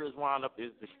I heard is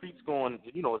the streets going.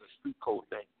 It's a street code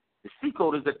thing. The street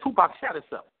code is that Tupac shot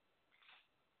himself.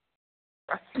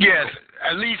 Yes,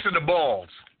 at least in the balls.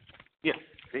 Yes,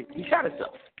 he shot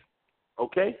himself.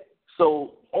 Okay,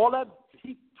 so all that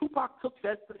Tupac took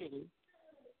that thing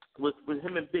with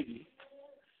him and Biggie,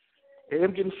 and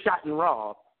him getting shot and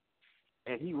robbed,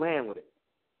 and he ran with it.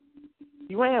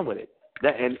 He ran with it.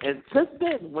 And since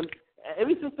then,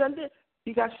 ever since then,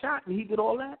 he got shot and he did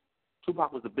all that.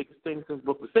 Tupac was the biggest thing since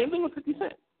Brooklyn. Same thing with 50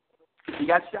 Cent. He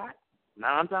got shot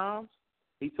 9 times.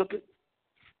 He took it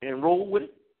and rolled with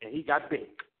it, and he got big.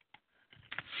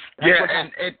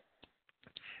 And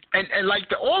like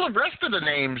all the rest of the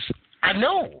names, I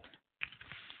know.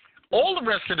 All the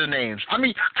rest of the names. I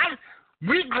mean,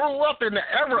 we grew up in the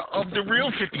era of the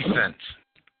real 50 Cents.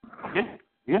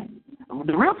 Yeah.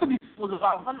 The real 50 Cent was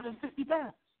about 150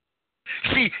 pounds.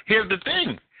 See, here's the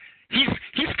thing.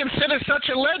 He's considered such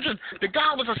a legend. The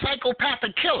guy was a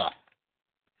psychopathic killer.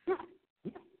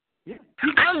 Yeah.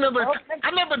 I remember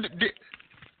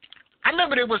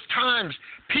there was times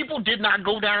people did not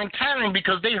go downtown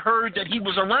because they heard that he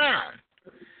was around.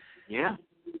 Yeah.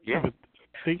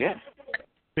 Think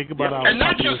about our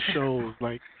popular shows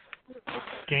like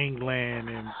Gangland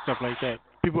and stuff like that.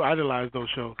 People idolize those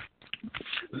shows.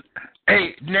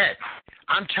 Hey, Ned,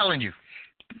 I'm telling you,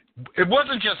 it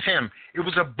wasn't just him. It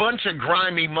was a bunch of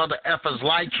grimy mother effers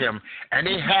like him, and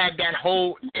they had that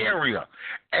whole area.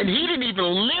 And he didn't even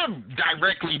live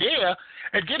directly there.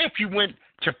 And then if you went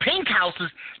to Pink Houses,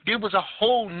 there was a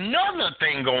whole nother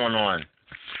thing going on.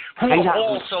 Pink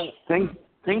Houses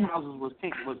was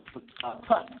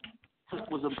Tut.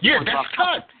 Tut was that's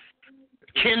Tut.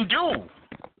 Can do.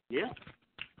 Yeah.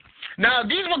 Now,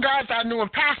 these were guys I knew in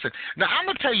passing. Now, I'm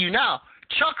going to tell you now,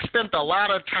 Chuck spent a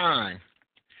lot of time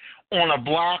on a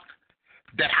block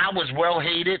that I was well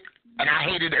hated, and I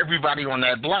hated everybody on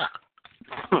that block.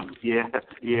 Yeah.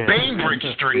 Bainbridge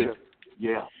Street.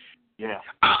 Yeah.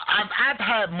 I've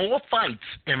had more fights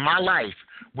in my life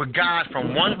with guys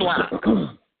from one block,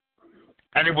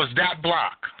 and it was that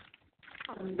block.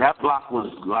 That block was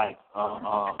like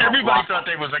everybody thought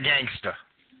they was a gangster.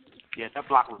 Yeah, that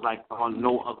block was like on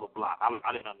no other block. I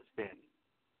didn't understand it.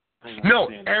 No,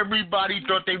 everybody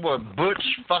thought they were Butch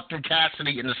fucking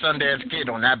Cassidy and the Sundance Kid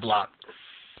on that block.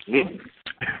 Yeah.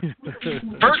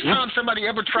 First time somebody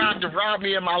ever tried to rob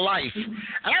me in my life. And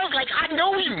I was like, I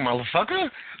know you, motherfucker.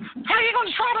 How you going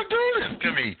to try to do this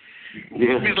to me?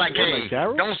 Yeah. He's like, hey,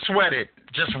 don't sweat it.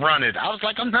 Just run it. I was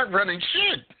like, I'm not running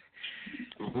shit.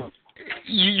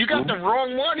 You got the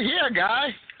wrong one here,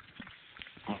 guy.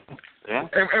 Yeah.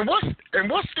 And what's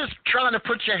this trying to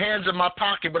put your hands in my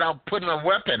pocket without putting a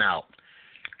weapon out?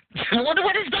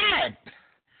 What is that?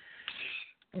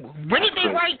 When did they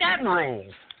write that rule?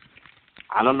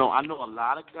 I don't know. I know a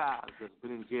lot of guys that's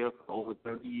been in jail for over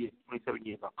 30 years, 27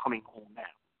 years are coming home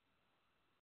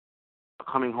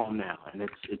now. And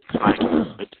it's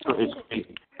crazy.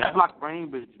 That block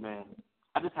Bainbridge, man.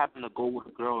 I just happened to go with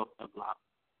a girl up that block.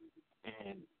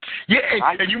 And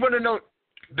you want to know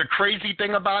the crazy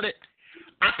thing about it?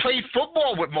 I played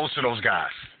football with most of those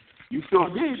guys. You sure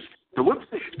did. The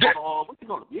Whipsticks. What you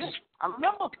call it? Yeah, I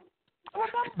remember.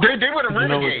 They were the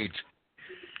Renegades.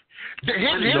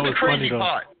 Here's the crazy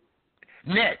part.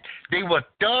 Ned, they were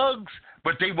thugs,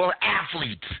 but they were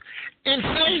athletes.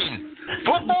 Insane.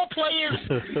 Football players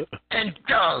and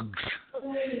thugs.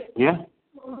 Yeah.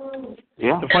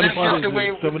 The funny part is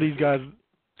some of these guys,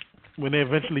 when they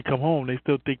eventually come home, they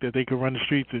still think that they can run the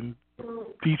streets, and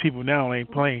these people now ain't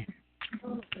playing.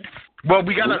 Well,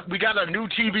 we got a new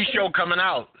TV show coming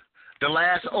out, The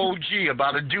Last OG,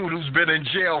 about a dude who's been in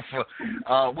jail for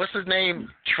what's his name?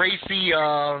 Tracy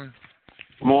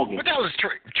Morgan. What the hell is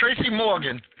Tracy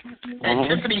Morgan and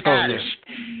Tiffany Haddish?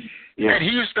 Yeah. And he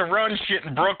used to run shit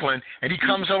in Brooklyn, and he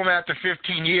comes home after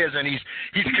 15 years, and he's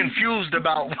confused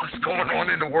about what's going on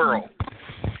in the world.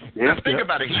 Yeah, think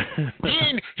about it.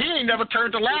 He ain't never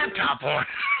turned the laptop on.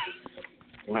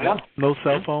 Well, no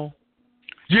cell phone.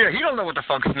 Yeah, he don't know what the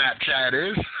fuck Snapchat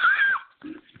is.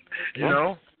 You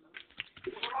know.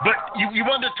 But you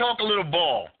wanted to talk a little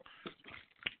ball.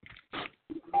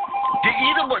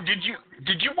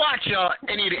 Did you watch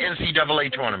any of the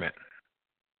NCAA tournament?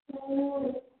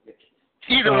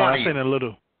 Either one. I've seen a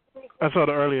little. I saw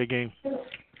the earlier game.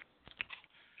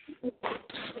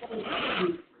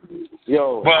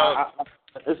 Yo, well,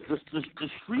 The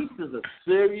streets is a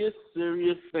serious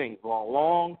thing. For a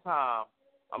long time,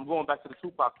 I'm going back to the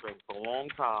Tupac thing. For a long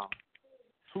time,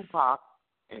 Tupac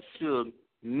and Suge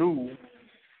knew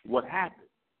what happened.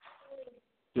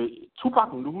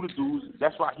 Tupac knew who the dudes.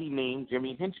 That's why he named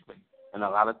Jimmy Henchman and a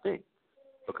lot of things.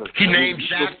 Because he named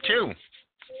Jack too.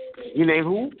 He named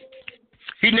who?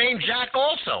 He named Jack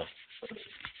also.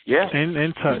 Yeah.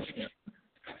 And Tut.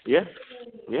 Yeah.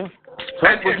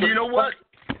 And you know what?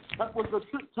 Tut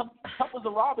was a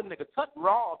robbing nigga. Tut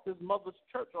robbed his mother's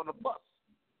church on the bus.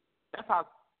 That's how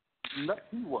nuts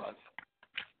he was.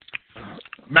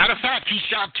 Matter of fact, he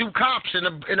shot 2 cops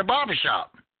in a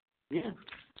barbershop. Yeah.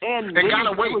 And got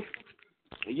away.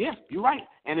 Yeah, you're right.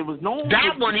 And it was known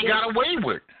that one he got away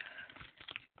with.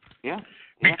 Yeah.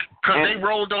 Because they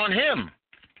rolled on him.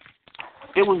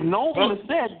 It was known and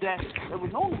said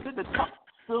that Tuck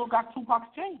still got Tupac's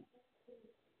chain.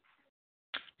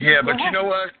 Yeah, but you know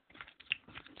what?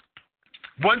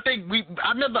 One thing we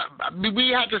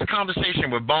had this conversation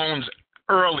with Bones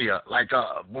earlier, like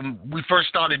when we first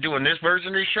started doing this version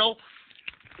of the show.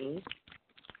 Mm-hmm.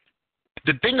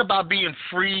 The thing about being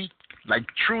free, like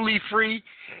truly free,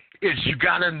 is you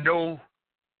gotta know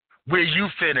where you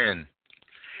fit in.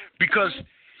 Because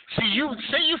see,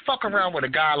 you fuck around with a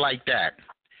guy like that,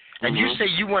 and you say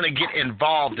you want to get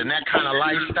involved in that kind of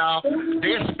lifestyle,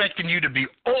 they're expecting you to be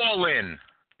all in.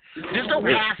 There's no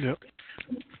half. Yep.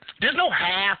 There's no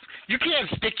half. You can't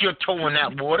stick your toe in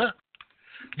that water.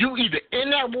 You either in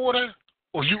that water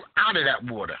or you out of that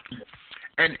water.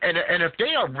 And if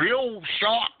they are real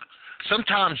shark,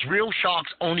 sometimes real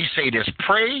sharks only say there's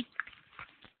prey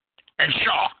and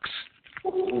sharks.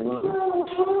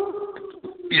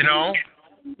 You know?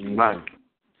 Right.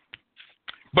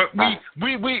 But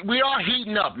we are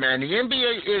heating up, man. The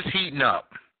NBA is heating up.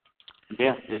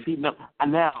 Yeah, it's heating up.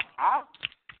 And now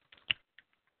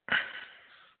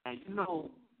and you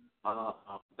know,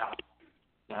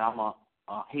 that I'm a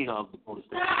hater of the Golden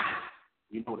State.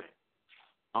 You know that.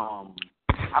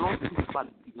 I don't think anybody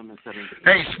beating them in 7 games.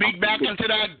 Hey, speak back into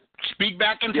that. Speak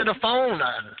back into the phone.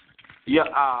 Yeah.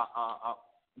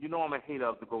 You know I'm a hater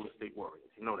of the Golden State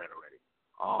Warriors. You know that already.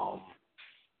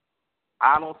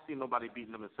 I don't see nobody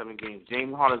beating them in 7 games.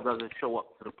 James Harden doesn't show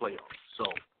up to the playoffs. So,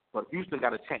 but Houston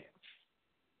got a chance.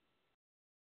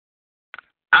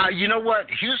 You know what?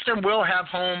 Houston will have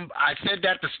home. I said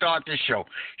that to start this show.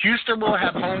 Houston will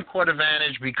have home court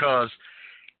advantage because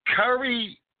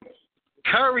Curry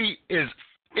is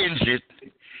injured,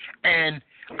 and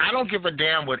I don't give a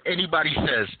damn what anybody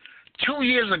says. 2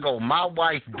 years ago, my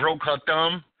wife broke her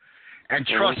thumb, and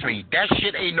trust me, that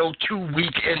shit ain't no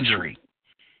 2-week injury.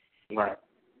 Right.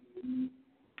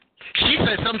 She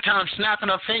said sometimes snapping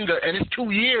her finger, and it's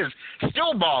 2 years,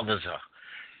 still bothers her.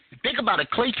 Think about it.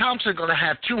 Klay Thompson's going to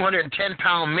have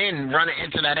 210-pound men running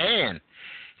into that hand.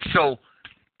 So,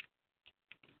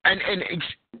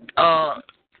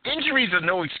 injuries are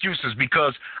no excuses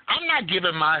because I'm not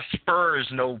giving my Spurs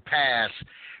no pass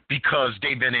because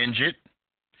they've been injured.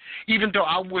 Even though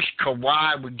I wish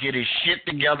Kawhi would get his shit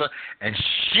together and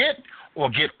shit or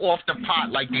get off the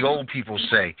pot like the old people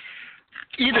say.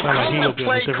 Either come to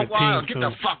play Kawhi or get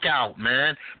the fuck out,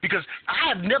 man. Because I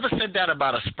have never said that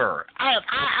about a Spur.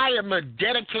 I am a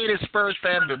dedicated Spurs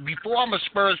fan, but before I'm a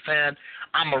Spurs fan,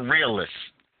 I'm a realist.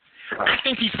 I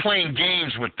think he's playing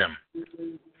games with them.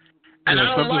 And I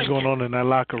don't something's like going on in that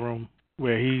locker room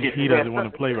where he doesn't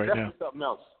want to play right now. Something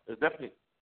else. It's definitely.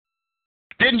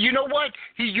 Then you know what?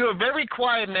 You're a very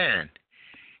quiet man.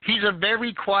 He's a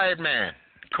very quiet man,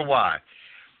 Kawhi.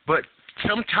 But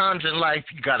sometimes in life,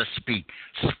 you got to speak.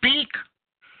 Speak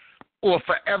or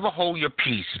forever hold your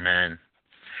peace, man.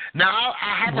 Now,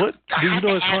 I have to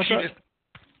ask you this.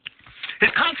 His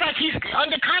contract, he's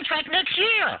under contract next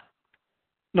year.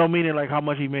 No, meaning like how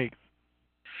much he makes.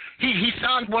 He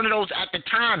signed one of those, at the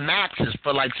time, maxes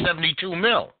for like $72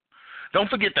 million. Don't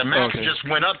forget the max just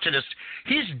went up to this.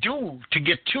 He's due to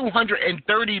get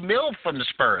 $230 million from the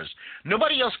Spurs.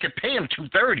 Nobody else could pay him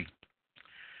 $230.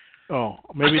 Oh,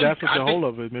 maybe that's what the whole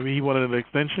of it. Maybe he wanted an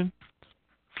extension.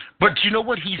 But you know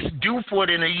what? He's due for it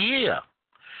in a year.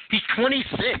 He's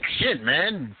 26. Shit,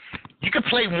 man. You could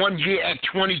play 1 year at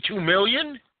 $22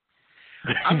 million.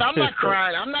 I'm not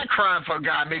crying. I'm not crying for a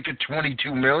guy making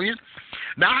 $22 million.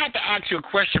 Now I have to ask you a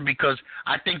question because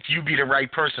I think you'd be the right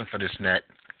person for this, Net.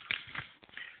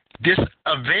 This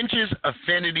Avengers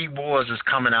Infinity Wars is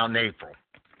coming out in April.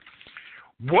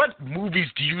 What movies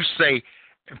do you say?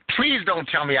 Please don't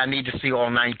tell me I need to see all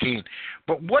 19.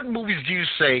 But what movies do you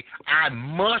say I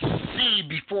must see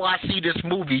before I see this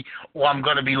movie, or I'm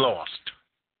going to be lost?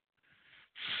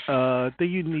 I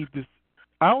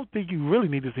don't think you really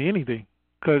need to see anything.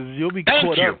 because you'll be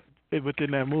caught up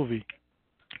within that movie.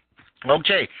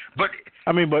 Okay, but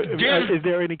I mean, but is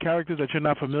there any characters that you're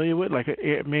not familiar with, like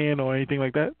Ant-Man or anything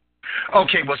like that?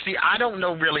 Okay, well, see, I don't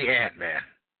know really Ant-Man.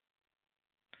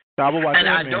 So I will watch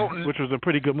Ant-Man, which was a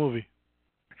pretty good movie.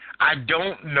 I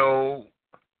don't know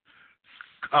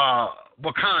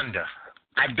Wakanda.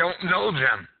 I don't know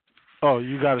them. Oh,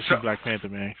 you got to see Black Panther,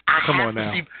 man. Come on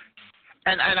now.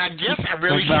 And I guess I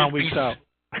really should be. Out.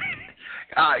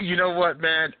 You know what,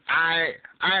 man? I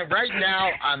right now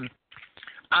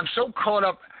I'm so caught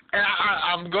up, and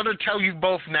I'm gonna tell you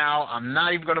both now. I'm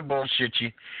not even gonna bullshit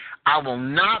you. I will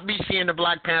not be seeing the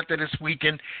Black Panther this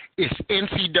weekend. It's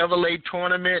NCAA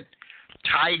tournament.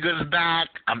 Tiger's back.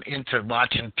 I'm into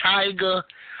watching Tiger.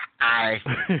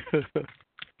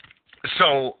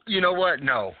 So you know what?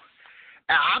 No,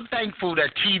 I'm thankful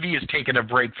that TV is taking a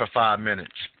break for 5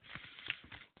 minutes.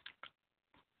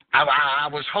 I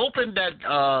was hoping that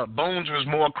Bones was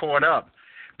more caught up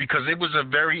because it was a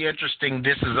very interesting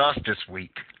This Is Us this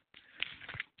week.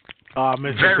 I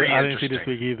didn't see this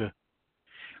week either.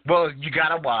 Well, you got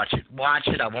to watch it. Watch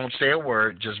it. I won't say a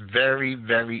word. Just very,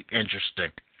 very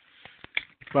interesting.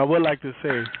 But I would like to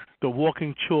say The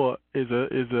Walking Chore is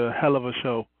a hell of a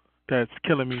show that's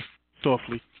killing me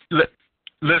softly.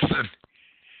 Listen,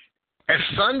 if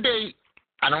Sunday,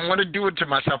 I don't want to do it to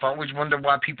myself. I always wonder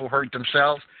why people hurt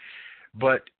themselves.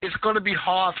 But it's going to be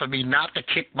hard for me not to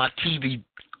kick my TV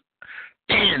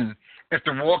in if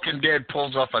The Walking Dead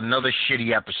pulls off another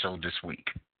shitty episode this week.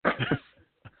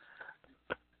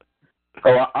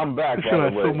 Oh, I'm back. It still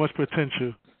has so much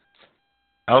potential.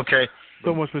 Okay.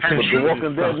 So much potential. The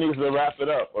Walking Dead needs to wrap it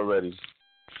up already.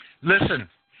 Listen,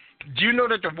 do you know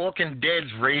that The Walking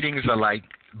Dead's ratings are like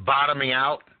bottoming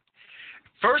out?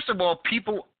 First of all,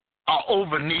 people are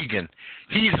over Negan.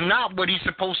 He's not what he's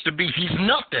supposed to be. He's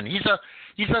nothing. He's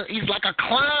like a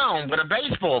clown with a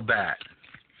baseball bat.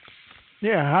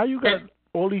 Yeah, how you got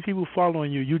all these people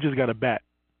following you? You just got a bat.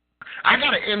 I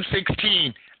got an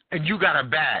M16 and you got a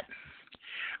bat.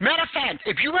 Matter of fact,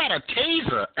 if you had a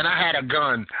taser and I had a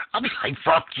gun, I'd be like,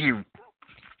 fuck you.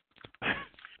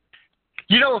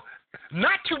 You know,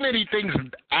 not too many things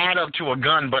add up to a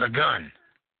gun but a gun.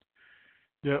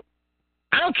 Yep.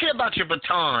 I don't care about your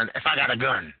baton if I got a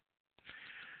gun.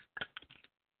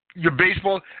 Your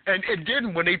baseball. And it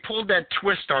didn't when they pulled that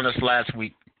twist on us last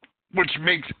week, which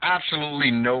makes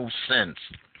absolutely no sense.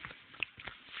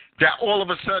 That all of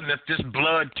a sudden, if this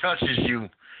blood touches you,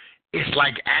 it's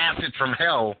like acid from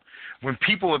hell when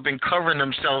people have been covering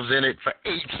themselves in it for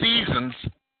 8 seasons.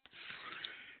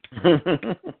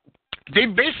 They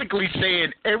basically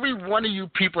saying, every one of you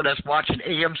people that's watching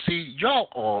AMC, y'all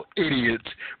all idiots.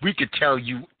 We could tell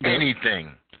you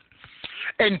anything.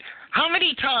 And how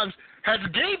many times has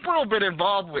Gabriel been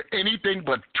involved with anything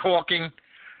but talking,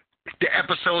 the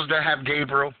episodes that have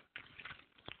Gabriel?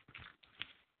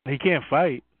 He can't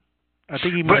fight. I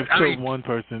think he might have killed one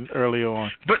person early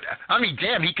on. But I mean,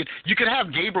 damn, you could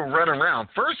have Gabriel run around.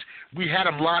 First, we had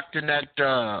him locked in that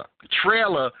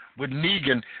trailer with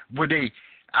Negan, where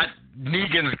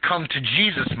Negan's come to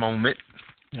Jesus moment.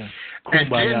 Yeah. And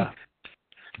then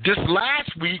this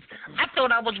last week, I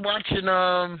thought I was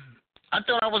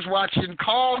watching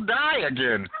Carl die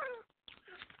again.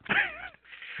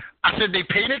 I said they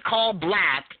painted Carl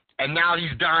black, and now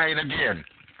he's dying again.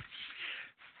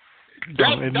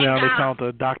 And now they found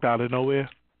the doctor out of nowhere.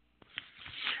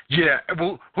 Yeah,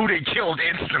 who they killed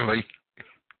instantly.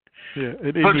 Yeah,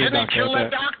 but didn't they kill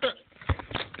that doctor?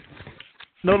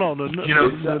 No, the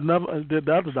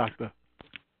other doctor.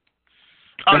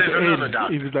 Oh, there's another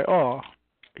doctor. He was like,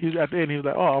 at the end, he was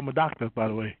like, I'm a doctor, by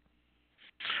the way.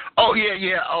 Oh,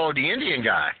 yeah. Oh, the Indian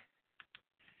guy.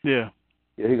 Yeah.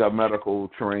 Yeah, he got medical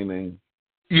training.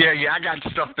 Yeah, I got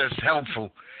stuff that's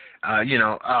helpful.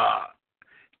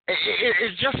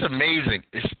 It's just amazing.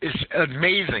 It's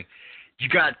amazing. You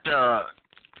got,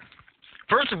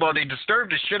 first of all, they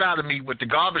disturbed the shit out of me with the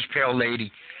garbage pail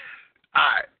lady.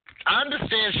 I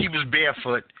understand she was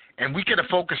barefoot, and we could have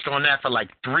focused on that for like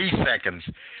 3 seconds.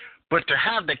 But to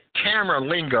have the camera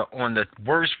linger on the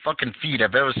worst fucking feet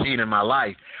I've ever seen in my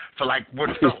life for like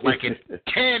what felt like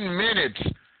 10 minutes.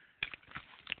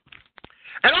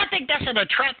 And I think that's an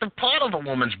attractive part of a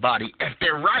woman's body, if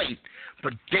they're right.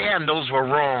 But damn, those were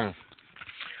wrong.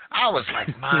 I was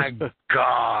like, my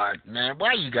God, man,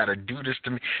 why you got to do this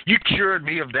to me? You cured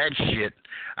me of that shit.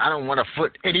 I don't want a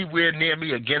foot anywhere near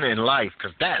me again in life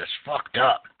because that is fucked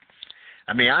up.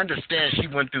 I mean, I understand she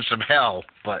went through some hell,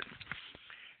 but...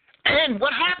 And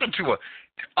what happened to her?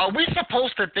 Are we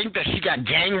supposed to think that she got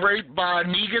gang raped by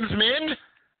Negan's men?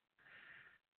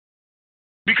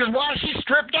 Because why is she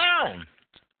stripped down?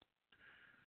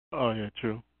 Oh yeah,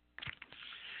 true.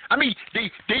 I mean, they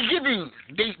give you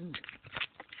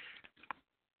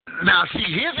now. See,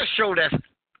 here's a show that's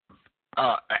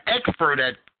an expert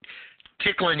at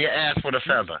tickling your ass with a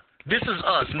feather. This Is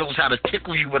Us knows how to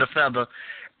tickle you with a feather,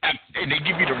 and they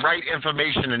give you the right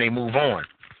information and they move on.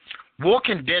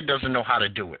 Walking Dead doesn't know how to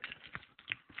do it.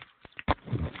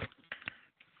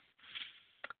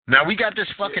 Now we got this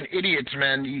fucking idiots,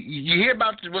 man. You hear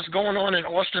about what's going on in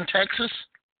Austin, Texas?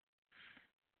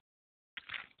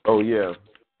 Oh yeah.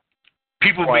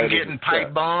 People been getting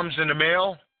pipe bombs in the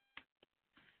mail.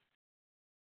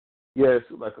 Yeah, it's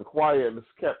like a quiet and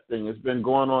kept thing. It's been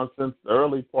going on since the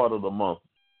early part of the month.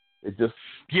 It just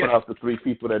put out the 3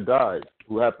 people that died,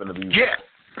 who happened to be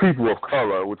people of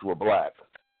color, which were black.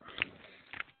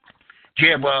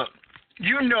 Yeah, well,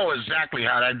 you know exactly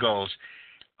how that goes.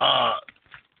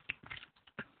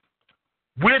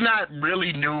 We're not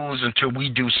really news until we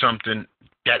do something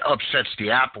that upsets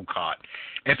the apple cart.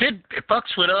 If it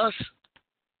fucks with us,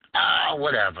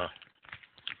 whatever.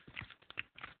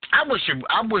 I wish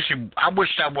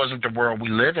that wasn't the world we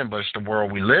live in, but it's the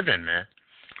world we live in, man.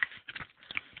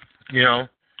 You know?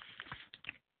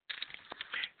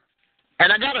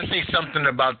 And I gotta say something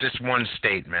about this one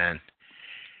state, man.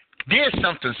 There's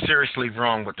something seriously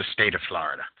wrong with the state of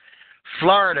Florida.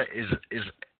 Florida is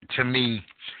to me,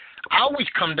 I always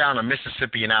come down to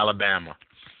Mississippi and Alabama.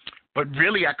 But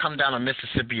really I come down to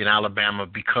Mississippi and Alabama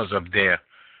because of their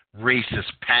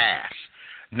racist past.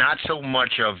 Not so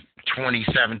much of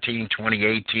 2017,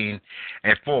 2018,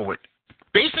 and forward.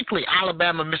 Basically,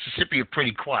 Alabama, Mississippi are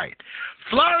pretty quiet.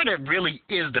 Florida really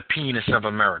is the penis of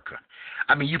America.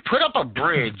 I mean, you put up a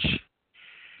bridge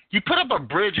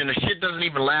and the shit doesn't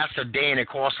even last a day and it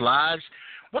costs lives.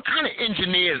 What kind of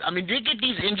engineers? I mean, did you get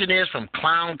these engineers from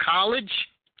Clown College?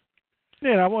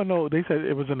 Yeah, I want to know. They said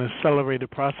it was an accelerated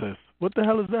process. What the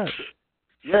hell is that?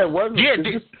 Yeah, it wasn't. Yeah,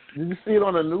 did you see it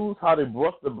on the news how they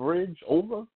brought the bridge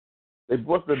over? They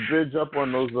brought the bridge up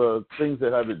on those things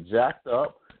that had it jacked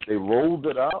up. They rolled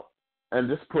it out and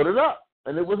just put it up.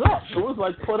 And it was up. It was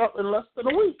like put up in less than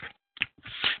a week.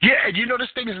 Yeah, and you know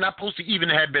this thing is not supposed to even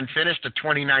have been finished to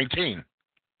 2019.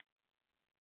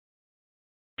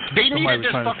 They needed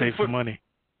this trying fucking to save some money.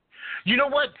 You know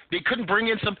what? They couldn't bring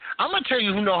in some. I'm gonna tell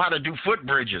you who know how to do foot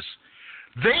bridges.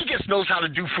 Vegas knows how to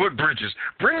do foot bridges.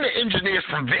 Bring the engineers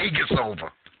from Vegas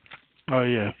over. Oh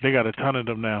yeah, they got a ton of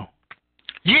them now.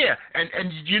 Yeah,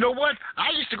 and you know what?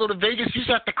 I used to go to Vegas. Used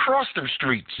to have to cross them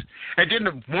streets. And then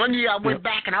the one year I went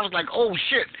back and I was like, oh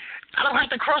shit, I don't have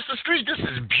to cross the street. This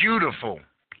is beautiful.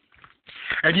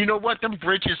 And you know what? Them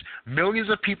bridges, millions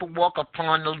of people walk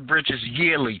upon those bridges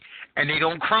yearly, and they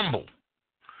don't crumble.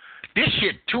 This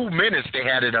shit, 2 minutes they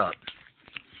had it up.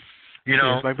 You know,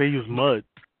 yeah, it's like they use mud.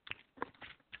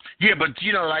 Yeah, but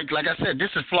you know, like I said, this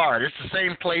is Florida. It's the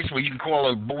same place where you can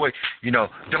call a boy, you know,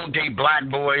 don't date black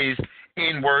boys,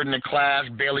 N-word in the class,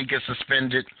 barely get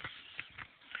suspended.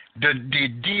 The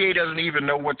DA doesn't even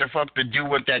know what the fuck to do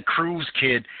with that Cruz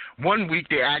kid. 1 week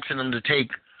they're asking him to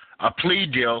take a plea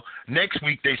deal. Next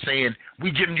week they're saying,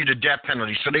 we're giving you the death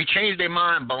penalty. So they changed their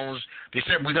mind, Bones. They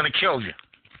said, we're going to kill you.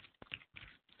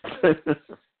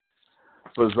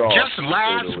 Bizarre. Just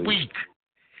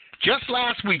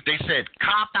last week they said,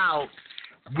 cop out,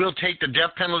 we'll take the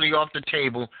death penalty off the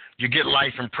table, you get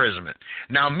life imprisonment.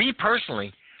 Now, me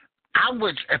personally,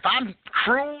 if I'm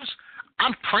Cruz,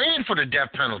 I'm praying for the death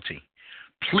penalty.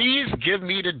 Please give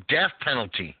me the death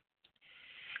penalty.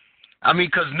 I mean,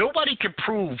 because nobody can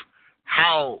prove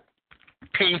how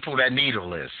painful that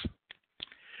needle is.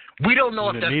 We don't know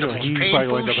if that's the most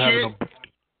painful shit.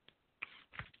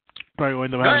 Probably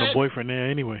end up having a boyfriend there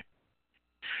anyway.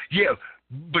 Yeah,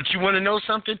 but you want to know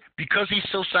something? Because he's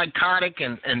so psychotic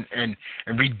and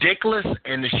ridiculous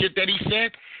and the shit that he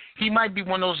said, he might be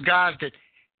one of those guys that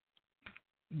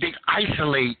they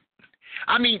isolate.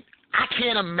 I mean, I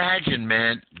can't imagine,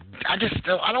 man. I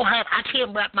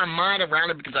can't wrap my mind around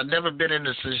it because I've never been in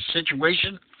this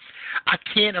situation. I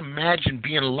can't imagine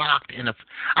being locked in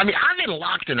I've been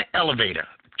locked in an elevator,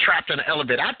 trapped in an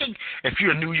elevator. I think if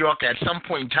you're in New York at some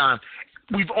point in time,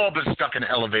 we've all been stuck in an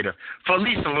elevator for at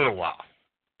least a little while.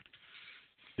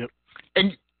 Yep.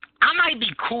 And I might be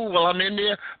cool while I'm in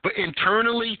there, but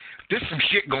internally, there's some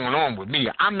shit going on with me.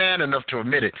 I'm man enough to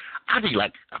admit it. I'd be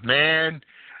like, man,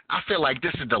 I feel like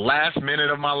this is the last minute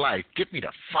of my life. Get me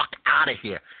the fuck out of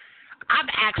here. I've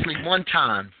actually, one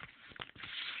time,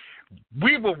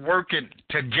 we were working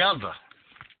together.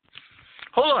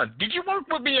 Hold on. Did you work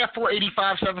with me at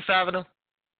 485 7th Avenue?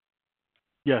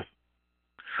 Yes.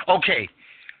 Okay.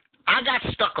 I got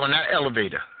stuck on that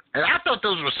elevator. And I thought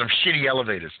those were some shitty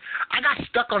elevators. I got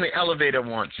stuck on the elevator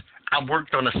once. I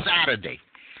worked on a Saturday.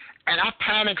 And I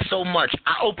panicked so much,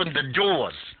 I opened the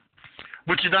doors,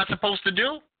 which you're not supposed to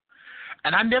do.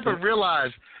 And I never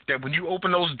realized that when you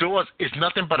open those doors, it's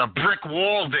nothing but a brick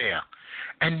wall there.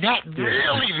 And that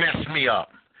really messed me up.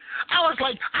 I was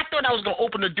like, I thought I was going to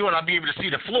open the door and I'd be able to see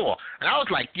the floor. And I was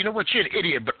like, you know what, you're an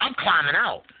idiot, but I'm climbing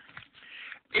out.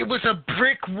 It was a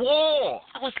brick wall.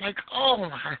 I was like, oh,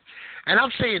 my. And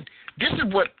I'm saying, this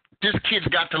is what this kid's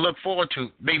got to look forward to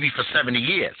maybe for 70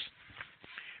 years.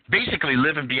 Basically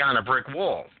living beyond a brick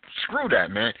wall. Screw that,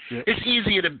 man. Yeah. It's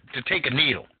easier to take a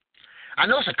needle. I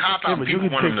know it's a cop-out and people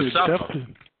want him to suffer.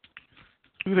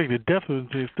 You can take the death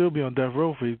penalty and still be on death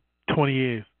row for 20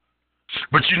 years.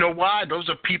 But you know why? Those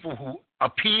are people who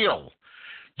appeal.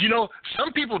 You know,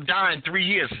 some people die in 3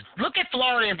 years. Look at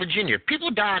Florida and Virginia.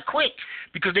 People die quick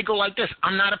because they go like this.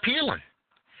 I'm not appealing.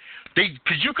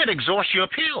 Because you could exhaust your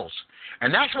appeals.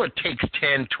 And that's what takes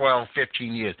 10, 12,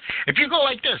 15 years. If you go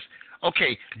like this,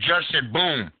 okay, judge said,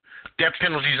 boom, death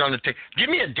penalty's on the table. Give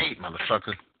me a date,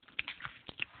 motherfucker.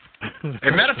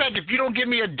 As a matter of fact, if you don't give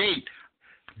me a date,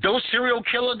 those serial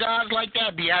killer guys like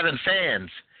that be having fans.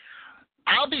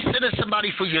 I'll be sending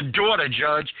somebody for your daughter,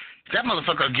 Judge. That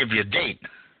motherfucker will give you a date.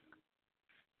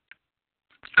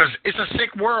 Because it's a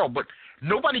sick world, but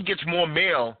nobody gets more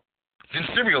mail than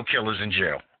serial killers in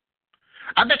jail.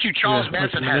 I bet you Charles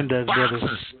Manson had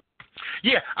boxes.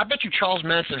 Yeah, I bet you Charles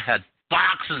Manson had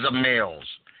boxes of mails.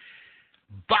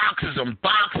 Boxes and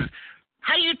boxes.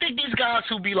 How do you think these guys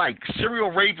who be like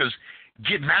serial rapers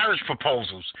get marriage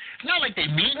proposals? It's not like they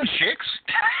meeting chicks.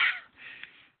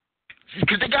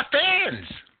 Because they got fans.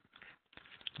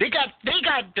 They got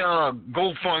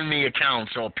GoFundMe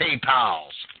accounts or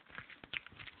PayPals.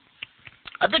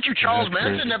 I bet you Charles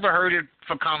Manson never heard it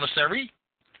for commissary.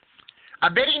 I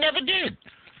bet he never did.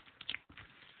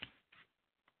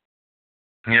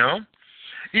 You know?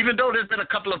 Even though there's been a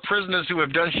couple of prisoners who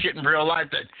have done shit in real life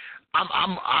that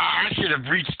I should have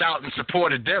reached out and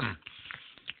supported them.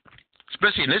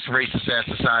 Especially in this racist-ass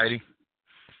society.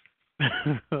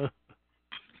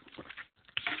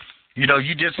 You know,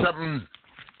 you did something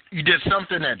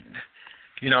that,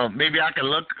 you know, maybe I can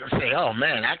look and say, oh,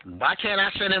 man, why can't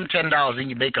I send him $10 and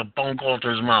you make a phone call to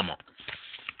his mama?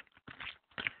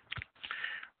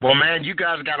 Well, man, you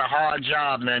guys got a hard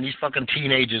job, man. These fucking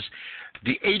teenagers.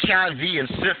 The HIV and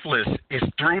syphilis is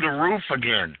through the roof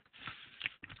again.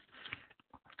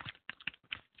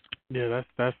 Yeah,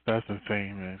 that's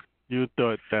insane, man. You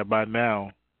thought that by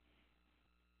now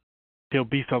there'll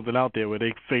be something out there where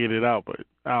they figured it out, but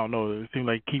I don't know. It seems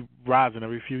like keep rising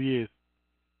every few years.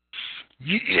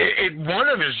 One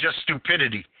of it is just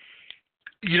stupidity.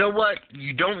 You know what?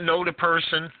 You don't know the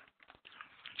person.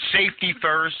 Safety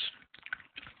first.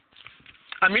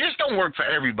 I mean, this don't work for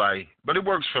everybody, but it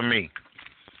works for me.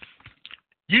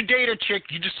 You date a chick,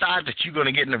 you decide that you're going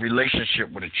to get in a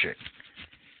relationship with a chick.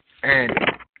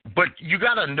 But you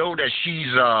got to know that she's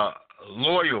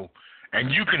loyal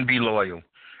and you can be loyal.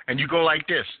 And you go like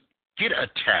this, get a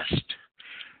test.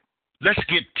 Let's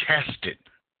get tested.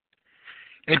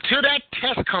 Until that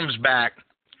test comes back,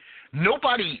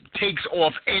 nobody takes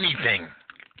off anything.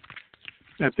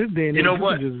 At this day and age, you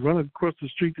can just run across the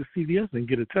street to CVS and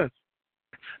get a test.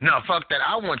 No, fuck that.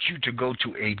 I want you to go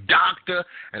to a doctor,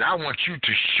 and I want you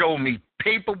to show me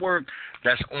paperwork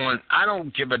that's on. I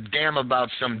don't give a damn about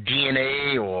some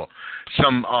DNA or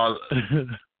some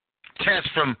test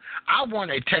from. I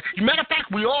want a test. Matter of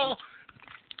fact,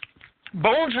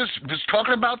 Bones was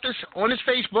talking about this on his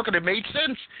Facebook, and it made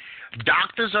sense.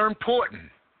 Doctors are important.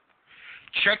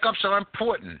 Checkups are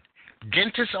important.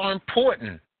 Dentists are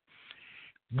important.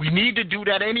 We need to do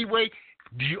that anyway.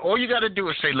 All you got to do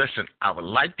is say, listen, I would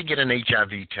like to get an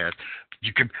HIV test.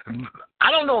 I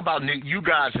don't know about you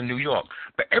guys in New York,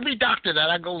 but every doctor that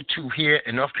I go to here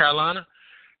in North Carolina,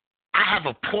 I have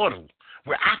a portal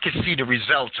where I can see the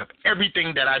results of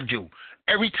everything that I do.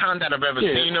 Every time that I've ever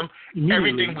seen them,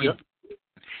 everything we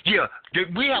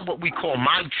have what we call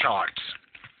my charts.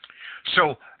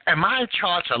 So, and my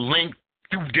charts are linked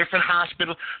through different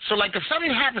hospitals. So, like, if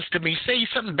something happens to me, say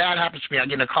something bad happens to me, I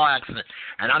get in a car accident,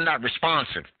 and I'm not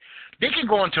responsive, they can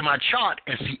go into my chart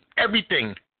and see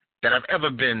everything that I've ever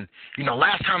been,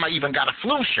 last time I even got a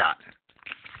flu shot.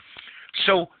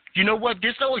 So, you know what?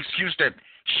 There's no excuse that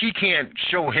she can't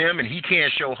show him and he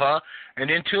can't show her. And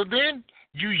until then,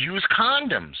 you use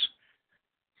condoms.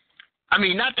 I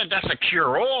mean, not that that's a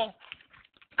cure-all,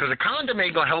 because a condom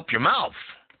ain't going to help your mouth.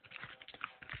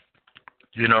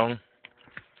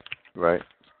 Right.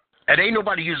 And ain't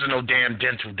nobody using no damn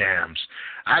dental dams.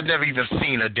 I've never even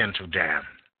seen a dental dam.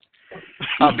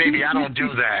 Oh, baby, I don't do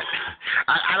that.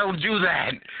 I don't do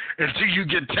that until you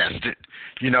get tested,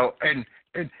 And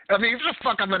I mean, what the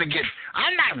fuck I'm gonna get?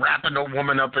 I'm not wrapping no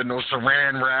woman up in no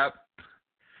saran wrap.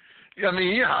 I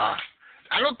mean, yeah.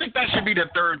 I don't think that should be the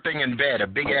third thing in bed, a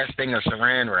big-ass thing of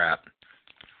saran wrap.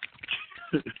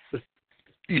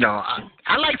 You know,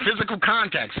 I like physical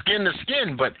contact, skin to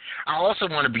skin, but I also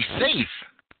want to be safe.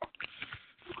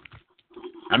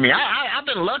 I mean, I've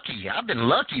been lucky. I've been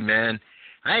lucky, man.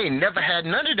 I ain't never had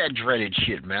none of that dreaded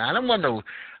shit, man. I don't want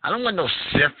no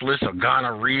syphilis or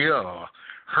gonorrhea or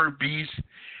herpes.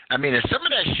 I mean, and some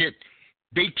of that shit,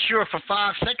 they cure for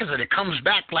 5 seconds and it comes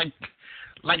back like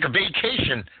a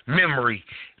vacation memory.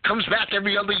 It comes back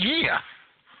every other year.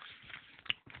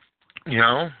 You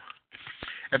know?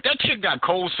 If that chick got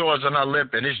cold sores on her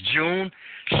lip and it's June,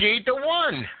 she ain't the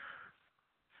one.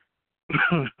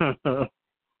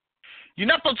 You're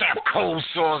not supposed to have cold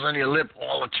sores on your lip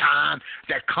all the time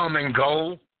that come and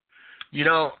go. You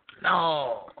know,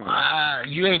 no,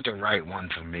 you ain't the right one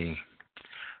for me.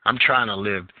 I'm trying to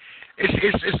live.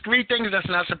 It's 3 things that's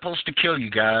not supposed to kill you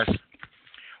guys.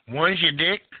 One's your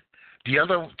dick, the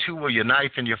other 2 are your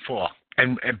knife and your fork.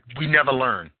 And we never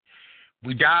learn.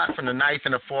 We die from the knife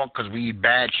and the fork because we eat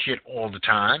bad shit all the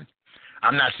time.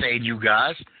 I'm not saying you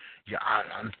guys.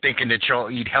 I'm thinking that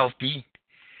y'all eat healthy.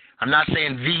 I'm not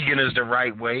saying vegan is the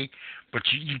right way, but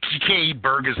you can't eat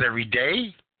burgers every day.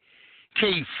 You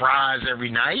can't eat fries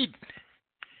every night.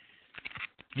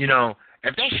 You know,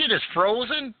 if that shit is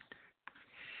frozen,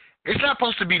 it's not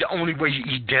supposed to be the only way you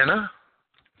eat dinner.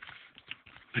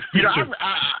 You know,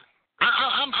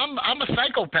 I'm a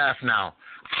psychopath now.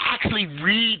 I actually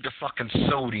read the fucking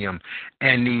sodium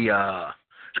and the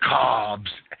carbs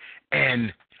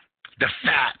and the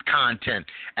fat content.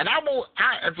 And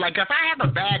if I have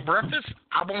a bad breakfast,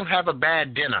 I won't have a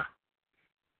bad dinner.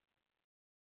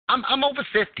 I'm over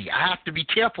 50. I have to be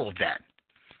careful of that.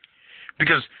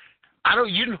 Because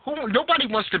nobody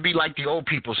wants to be like the old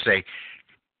people say,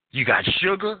 you got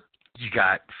sugar, you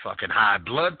got fucking high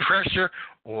blood pressure,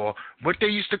 or what they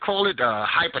used to call it,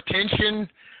 hypertension.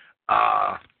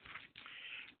 I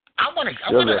want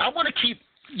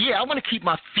to keep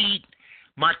my feet,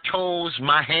 my toes,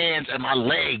 my hands, and my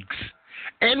legs,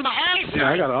 and my eyes.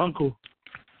 Yeah, I got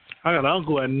an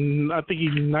uncle, and I think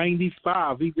he's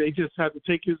 95. They just had to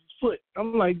take his foot.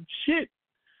 I'm like, shit,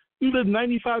 you live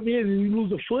 95 years and you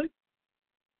lose a foot?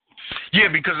 Yeah,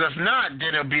 because if not,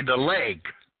 then it'll be the leg.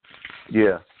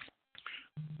 Yeah.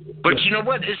 But you know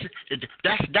what?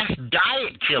 That's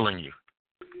diet killing you.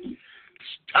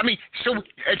 I mean, so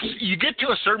you get to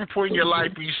a certain point in your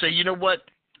life where you say, you know what?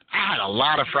 I had a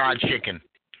lot of fried chicken.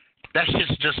 That's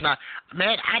just not.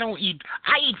 Man, I eat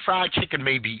fried chicken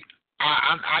maybe.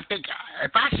 I think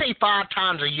if I say 5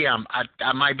 times a year,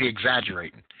 I might be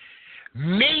exaggerating.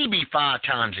 Maybe 5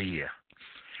 times a year.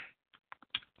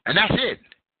 And that's it.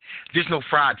 There's no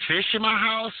fried fish in my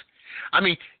house. I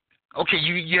mean, okay,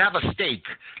 you have a steak.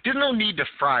 There's no need to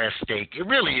fry a steak. It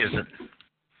really isn't.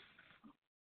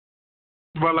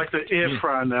 Well, like the air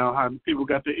fryer now, how people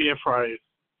got the air fryers.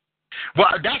 Well,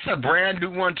 that's a brand new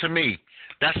one to me.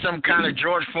 That's some kind of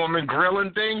George Foreman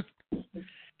grilling thing.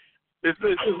 It's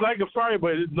like a fryer,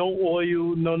 but it's no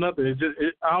oil, no nothing.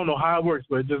 I don't know how it works,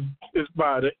 but it's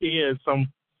by the air,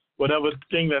 some whatever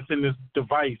thing that's in this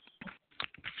device.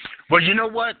 Well, you know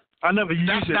what? I never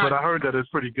used it, but I heard that it's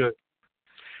pretty good.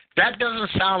 That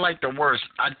doesn't sound like the worst.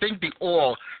 I think the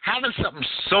oil, having something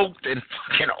soaked in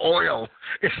fucking oil,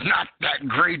 is not that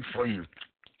great for you.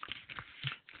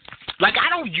 Like I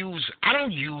don't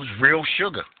use real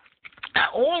sugar at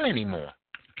all anymore.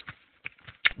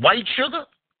 White sugar,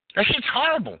 that shit's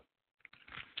horrible.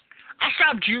 I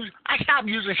stopped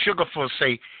using sugar for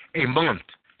say a month.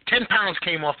 10 pounds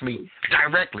came off me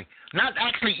directly. Not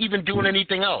actually even doing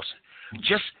anything else.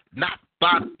 Just not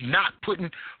putting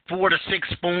 4 to 6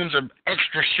 spoons of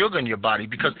extra sugar in your body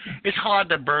because it's hard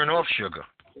to burn off sugar.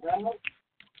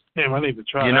 Damn, I need to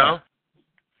try that. You know?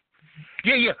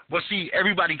 Yeah. Well, see,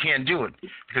 everybody can't do it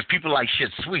because people like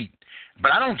shit sweet.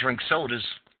 But I don't drink sodas.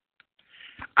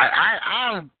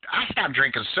 I stopped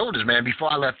drinking sodas, man,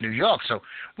 before I left New York. So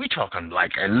we talking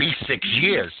like at least 6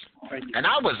 years. And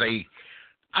I was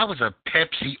a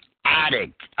Pepsi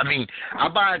addict. I mean, I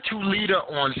buy a 2 liter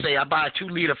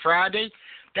Friday.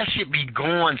 That shit be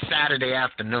gone Saturday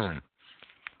afternoon.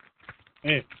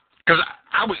 Because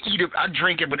I would eat it, I'd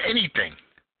drink it with anything.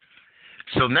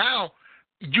 So now,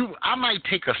 I might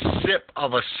take a sip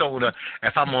of a soda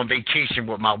if I'm on vacation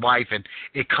with my wife and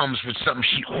it comes with something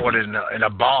she ordered in a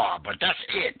bar, but that's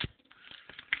it.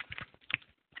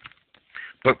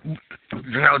 But,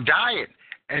 diet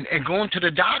and going to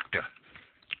the doctor.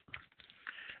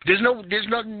 There's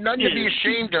nothing to be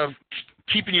ashamed of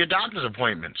keeping your doctor's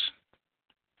appointments.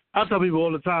 I tell people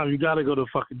all the time, you got to go to a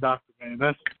fucking doctor,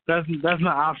 man. That's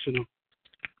not optional.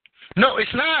 No,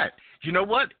 it's not. You know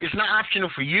what? It's not optional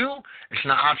for you. It's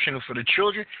not optional for the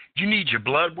children. You need your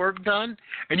blood work done.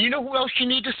 And you know who else you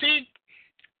need to see?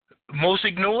 Most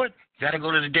ignored? You got to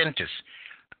go to the dentist.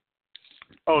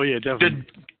 Oh, yeah, definitely.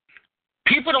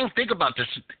 People don't think about this,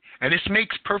 and this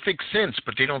makes perfect sense,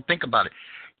 but they don't think about it.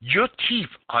 Your teeth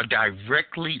are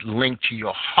directly linked to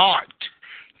your heart.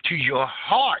 To your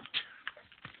heart.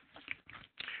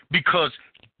 Because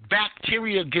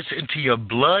bacteria gets into your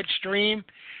bloodstream.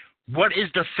 What is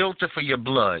the filter for your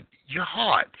blood? Your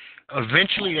heart.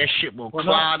 Eventually that shit will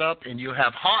clot up and you'll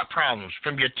have heart problems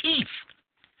from your teeth.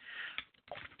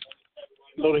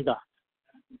 Loading dock.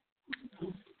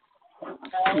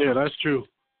 Yeah, that's true.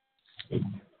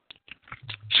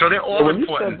 So they're all when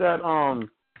important.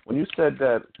 When you said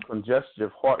that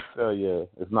congestive heart failure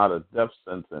is not a death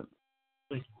sentence,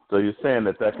 so you're saying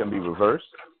that can be reversed?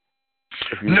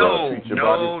 No.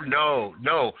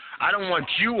 I don't want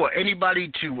you or anybody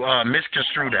to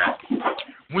misconstrue that.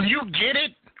 When you get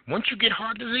it, once you get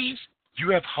heart disease,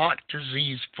 you have heart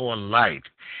disease for life.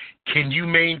 Can you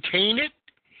maintain it?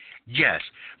 Yes.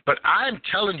 But I'm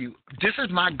telling you, this is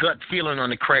my gut feeling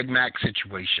on the Craig Mack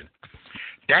situation.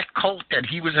 That cult that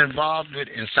he was involved with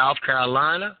in South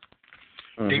Carolina,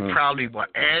 they probably were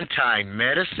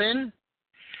anti-medicine,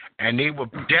 and they were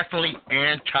definitely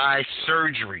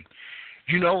anti-surgery.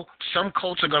 You know, some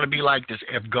cults are going to be like this.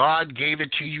 If God gave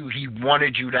it to you, he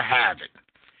wanted you to have it.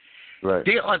 Right.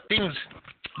 There are things.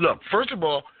 Look, first of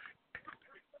all,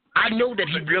 I know that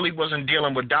he really wasn't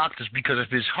dealing with doctors, because if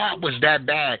his heart was that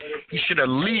bad, he should have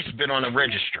at least been on a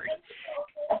registry.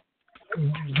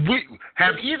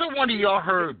 Have either one of y'all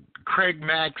heard Craig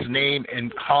Mack's name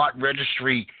and heart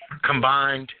registry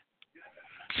combined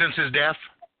since his death?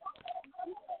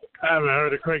 I haven't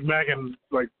heard of Craig Mack in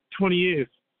like 20 years.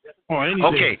 Or anything.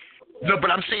 Okay. No,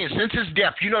 but I'm saying since his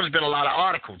death, you know there's been a lot of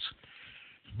articles.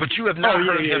 But you have not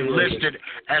heard him listed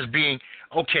as being,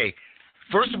 okay,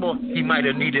 first of all, he might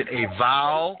have needed a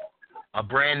valve, a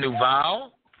brand new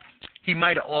valve. He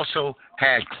might have also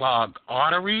had clogged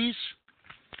arteries.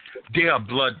 There are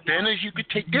blood thinners you could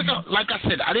take. Like I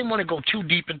said, I didn't want to go too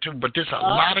deep into it, but there's a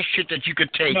lot of shit that you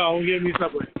could take. No, give me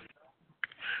something.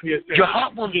 Your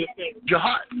heart will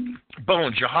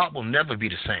never be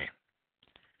the same.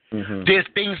 Mm-hmm. There's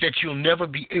things that you'll never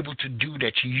be able to do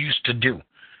that you used to do.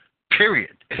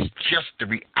 Period. It's just the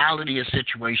reality of the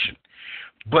situation.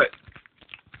 But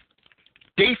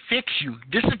they fix you.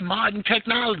 This is modern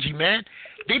technology, man.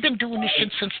 They've been doing this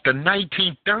shit since the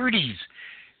 1930s.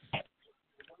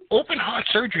 Open heart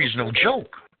surgery is no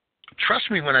joke.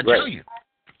 Trust me when I tell you.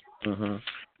 Mm-hmm.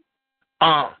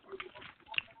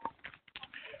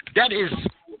 That is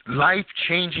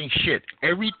life-changing shit.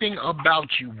 Everything about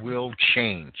you will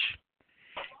change.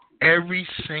 Every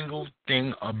single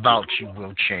thing about you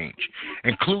will change,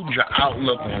 including your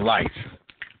outlook on life.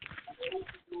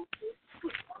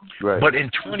 Right. But in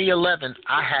 2011,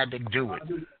 I had to do it.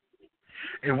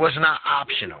 It was not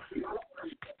optional.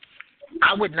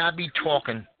 I would not be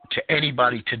talking to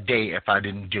anybody today if I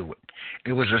didn't do it.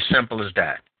 It was as simple as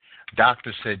that.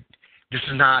 Doctor said, this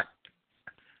is not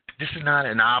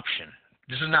an option.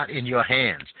 This is not in your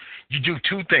hands. You do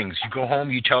two things. You go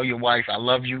home, you tell your wife, I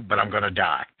love you, but I'm going to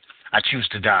die. I choose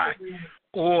to die.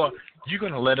 Or you're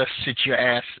going to let us sit your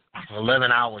ass for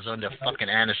 11 hours under fucking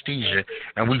anesthesia,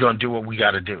 and we're going to do what we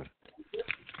got to do.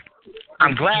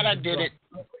 I'm glad I did it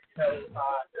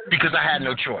because I had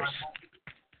no choice.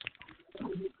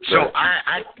 So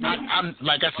I'm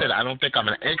like I said, I don't think I'm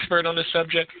an expert on the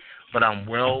subject, but I'm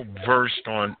well versed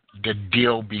on the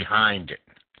deal behind it.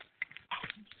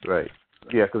 Right.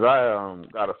 Yeah, because I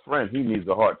got a friend. He needs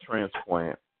a heart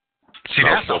transplant. See,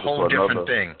 that's a whole different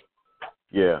thing.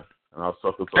 Yeah, and I was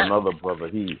talking to another brother.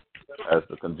 He has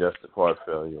the congestive heart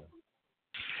failure.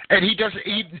 And he doesn't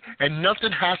eat, and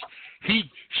nothing has. He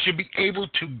should be able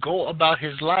to go about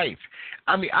his life.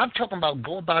 I mean, I'm talking about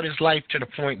go about his life to the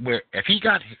point where if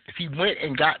he went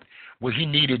and got what he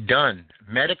needed done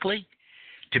medically,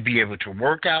 to be able to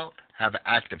work out, have an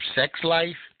active sex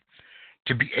life,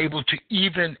 to be able to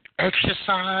even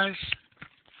exercise,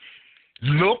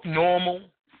 look normal.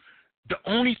 The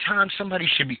only time somebody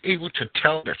should be able to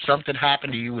tell that something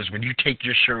happened to you is when you take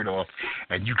your shirt off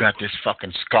and you got this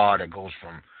fucking scar that goes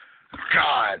from,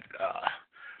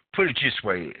 put it this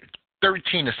way,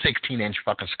 13 to 16-inch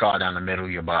fucking scar down the middle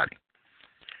of your body.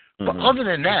 Mm-hmm. But other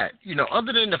than that,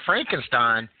 other than the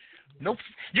Frankenstein, nope,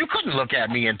 you couldn't look at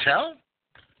me and tell.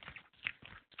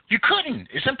 You couldn't.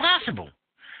 It's impossible.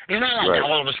 It's not like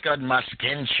all of a sudden my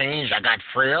skin changed, I got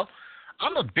frail.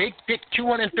 I'm a big, thick,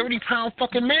 230-pound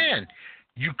fucking man.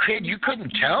 You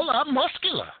couldn't tell. I'm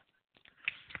muscular.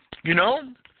 You know?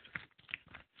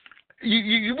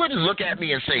 You wouldn't look at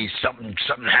me and say something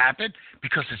happened,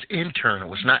 because it's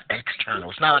internal. It's not external.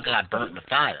 It's not like I got burnt in the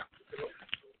fire.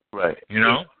 Right. You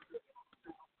know?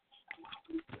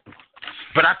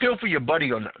 But I feel for your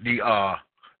buddy on the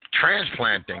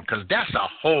transplant thing, because that's a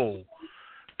whole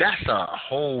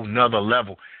nother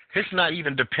level. It's not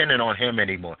even dependent on him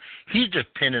anymore. He's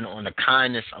dependent on the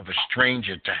kindness of a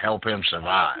stranger to help him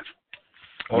survive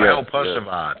or help us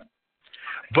survive.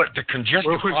 But the congestive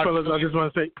real quick, fellas, I just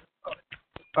want to say,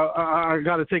 I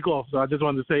got to take off, so I just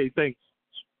wanted to say thanks.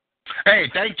 Hey,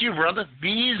 thank you, brother. Be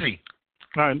easy.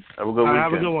 All right. Have a good weekend.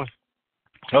 Have a good one.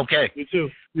 Okay. You too.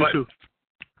 You too.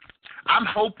 I'm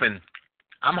hoping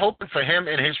for him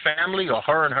and his family, or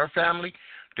her and her family,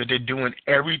 that they're doing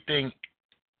everything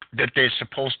that they're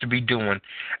supposed to be doing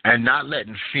and not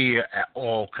letting fear at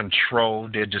all control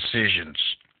their decisions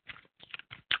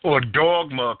or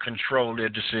dogma control their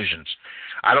decisions.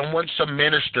 I don't want some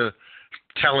minister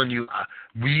telling you,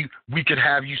 we could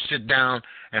have you sit down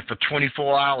and for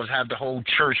 24 hours have the whole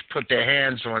church put their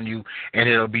hands on you and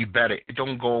it'll be better. It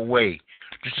don't go away.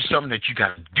 This is something that you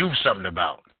got to do something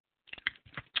about.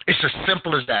 It's as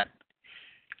simple as that.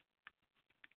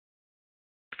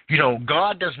 You know,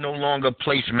 God does no longer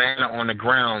place manna on the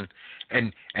ground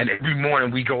and every morning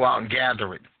we go out and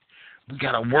gather it. We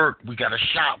got to work. We got to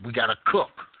shop. We got to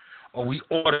cook. Or we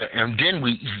order and then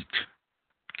we eat.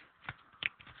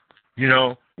 You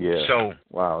know? Yeah. So.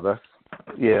 Wow, that's,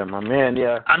 yeah, my man,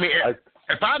 yeah. I mean,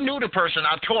 if I knew the person,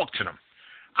 I'd talk to them.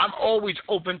 I'm always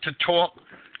open to talk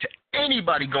to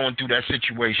anybody going through that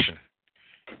situation.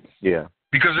 Yeah.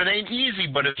 Because it ain't easy,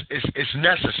 but it's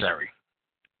necessary.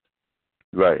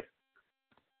 Right.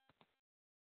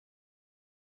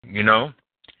 You know?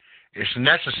 It's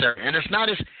necessary. And it's not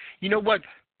as, you know what?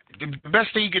 The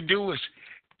best thing you could do is,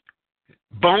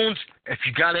 Bones, if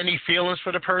you got any feelings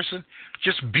for the person,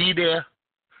 just be there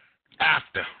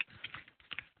after.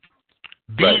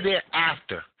 Be there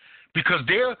after. Because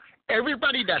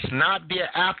everybody that's not there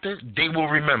after, they will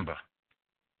remember.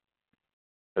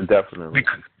 Definitely.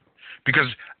 Because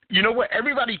you know what?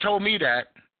 Everybody told me that.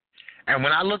 And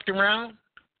when I looked around,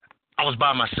 I was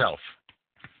by myself.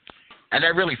 And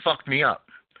that really fucked me up.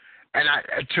 And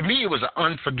to me, it was an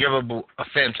unforgivable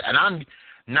offense. And I'm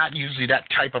not usually that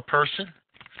type of person.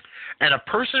 And a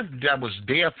person that was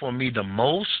there for me the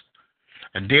most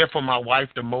and there for my wife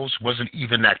the most wasn't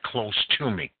even that close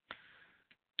to me.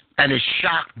 And it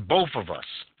shocked both of us.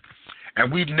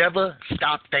 And we've never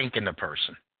stopped thanking the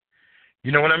person.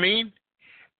 You know what I mean?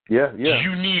 Yeah, yeah. Do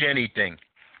you need anything?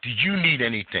 Do you need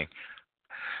anything?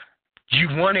 Do you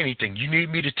want anything? You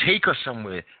need me to take her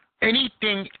somewhere?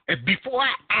 Anything. Before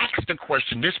I asked the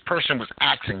question, this person was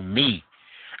asking me.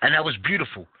 And that was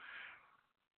beautiful.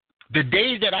 The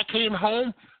day that I came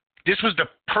home, this was the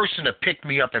person that picked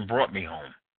me up and brought me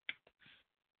home.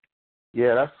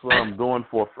 Yeah, that's what I'm doing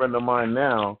for a friend of mine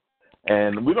now.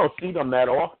 And we don't see them that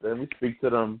often. We speak to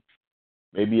them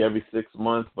maybe every 6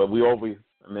 months, but we always,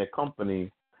 in their company,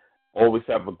 always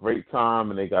have a great time,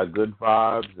 and they got good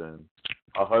vibes. And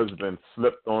her husband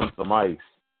slipped on some ice,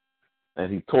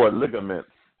 and he tore ligaments.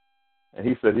 And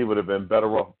he said he would have been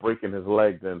better off breaking his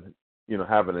leg than,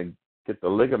 having to get the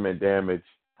ligament damage.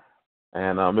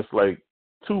 And it's like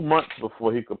 2 months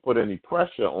before he could put any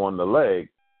pressure on the leg.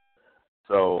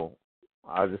 So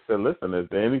I just said, listen, is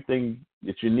there anything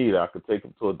that you need? I could take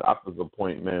him to a doctor's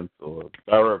appointment or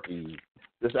therapy.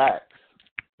 Just ask,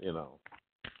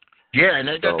 Yeah, and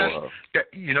that,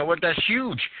 you know what? That's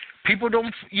huge. People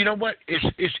don't, you know what?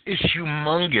 It's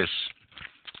humongous.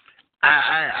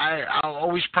 I'll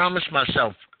always promise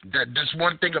myself that there's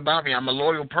one thing about me. I'm a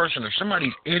loyal person. If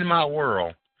somebody's in my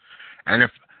world, and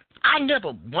if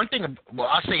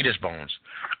I'll say this, Bones.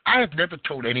 I have never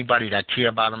told anybody that I care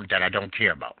about them that I don't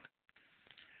care about.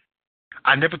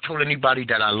 I never told anybody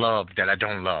that I love that I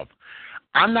don't love.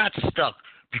 I'm not stuck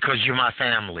because you're my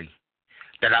family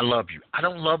that I love you. I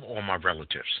don't love all my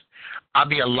relatives. I'd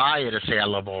be a liar to say I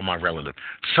love all my relatives.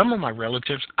 Some of my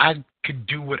relatives I could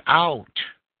do without.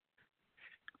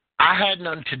 I had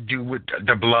nothing to do with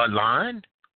the bloodline,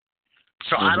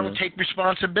 so I don't take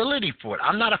responsibility for it.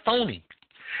 I'm not a phony.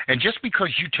 And just because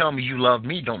you tell me you love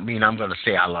me don't mean I'm going to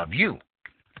say I love you.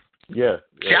 Yeah.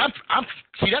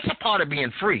 See, that's a part of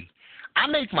being free. I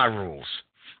make my rules.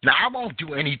 Now, I won't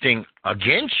do anything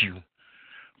against you,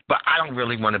 but I don't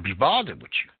really want to be bothered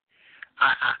with you.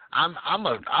 I'm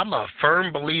a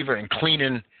firm believer in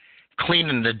cleaning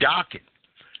the docket.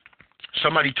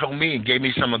 Somebody told me and gave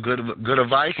me some good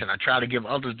advice, and I try to give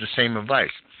others the same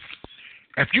advice.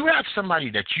 If you have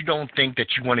somebody that you don't think that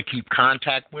you want to keep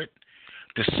contact with,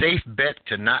 the safe bet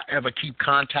to not ever keep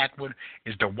contact with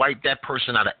is to wipe that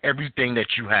person out of everything that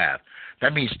you have.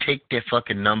 That means take their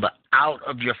fucking number out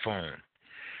of your phone.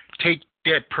 Take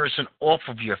that person off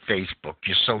of your Facebook,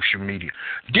 your social media.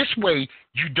 This way,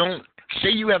 you don't, say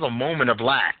you have a moment of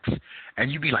lax,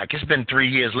 and you be like, it's been 3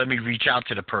 years, let me reach out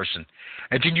to the person.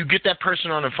 And then you get that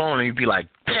person on the phone, and you be like,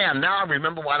 damn, now I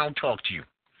remember why I don't talk to you.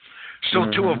 So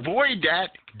to avoid that,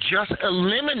 just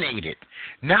eliminate it.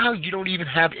 Now you don't even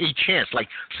have a chance. Like,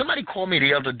 somebody called me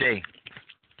the other day,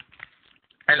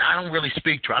 and I don't really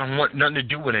speak to her. I don't want nothing to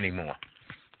do with it anymore.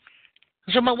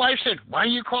 So my wife said, why are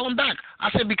you calling back?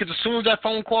 I said, because as soon as that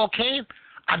phone call came,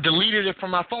 I deleted it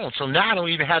from my phone. So now I don't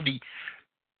even have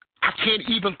I can't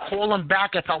even call them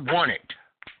back if I want it.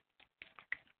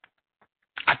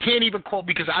 I can't even call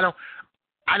because I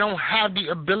don't have the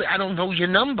ability. I don't know your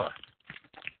number.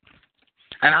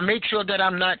 And I make sure that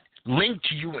I'm not linked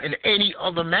to you in any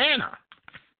other manner.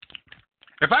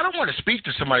 If I don't want to speak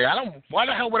to somebody, why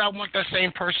the hell would I want that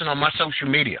same person on my social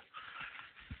media?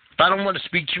 If I don't want to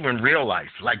speak to you in real life,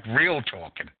 like real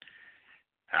talking,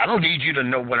 I don't need you to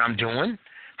know what I'm doing,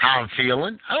 how I'm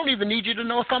feeling. I don't even need you to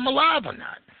know if I'm alive or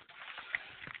not.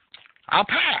 I'll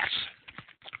pass.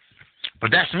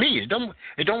 But that's me.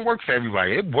 It don't work for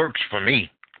everybody. It works for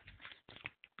me.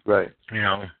 Right. You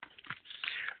know.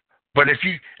 But if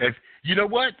you know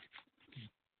what?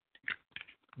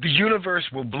 The universe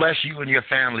will bless you and your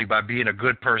family by being a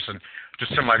good person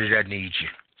to somebody that needs you.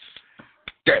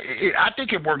 I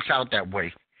think it works out that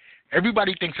way.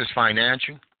 Everybody thinks it's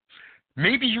financial.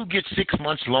 Maybe you get 6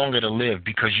 months longer to live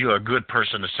because you're a good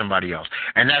person to somebody else,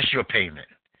 and that's your payment.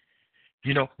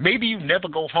 You know, maybe you never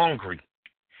go hungry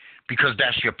because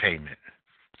that's your payment.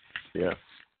 Yeah.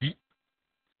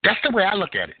 That's the way I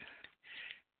look at it.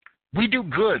 We do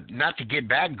good, not to get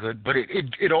back good, but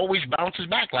it always bounces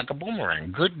back like a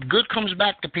boomerang. Good comes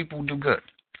back to people who do good.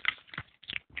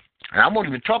 And I won't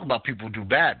even talk about people who do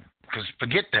bad, because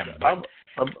forget them.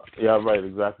 Yeah, right,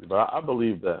 exactly. But I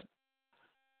believe that.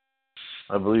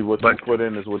 I believe what you put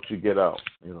in is what you get out,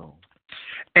 you know.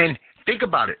 And think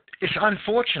about it. It's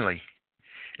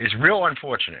real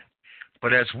unfortunate.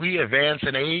 But as we advance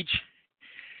in age,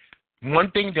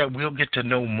 one thing that we'll get to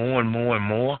know more and more and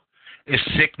more is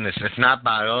sickness. It's not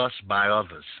by us, by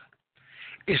others.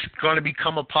 It's going to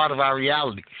become a part of our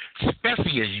reality,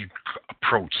 especially as you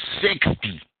approach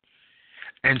 60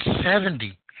 and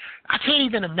 70. I can't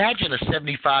even imagine a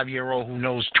 75-year-old who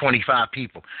knows 25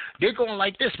 people. They're going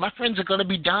like this. My friends are going to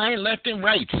be dying left and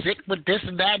right, sick with this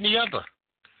and that and the other.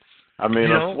 I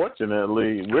mean,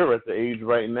 unfortunately, we're at the age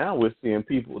right now we're seeing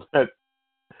people that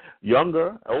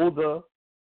younger, older,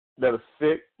 that are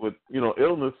sick with, you know,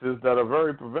 illnesses that are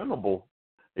very preventable.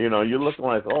 You know, you're looking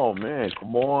like, oh, man,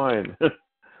 come on.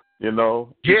 You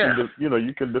know,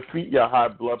 you can defeat your high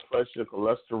blood pressure,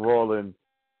 cholesterol,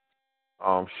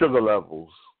 and sugar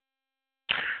levels.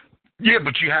 Yeah,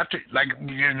 but you have to, like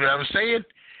I was saying,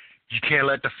 you can't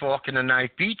let the fork and the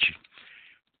knife beat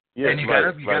you. Yeah, and you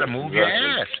gotta move your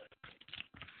ass.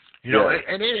 You know,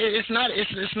 and it's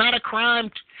not a crime.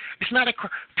 It's not a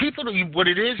crime. People, what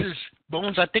it is,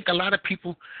 Bones, I think a lot of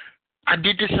people, I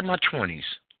did this in my 20s.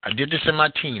 I did this in my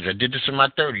teens. I did this in my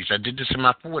 30s. I did this in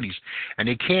my 40s. And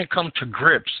they can't come to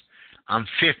grips. I'm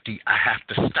 50. I have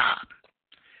to stop.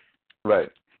 Right.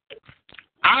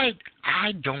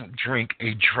 I don't drink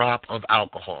a drop of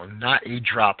alcohol. Not a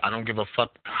drop. I don't give a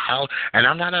fuck how. And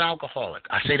I'm not an alcoholic.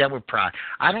 I say that with pride.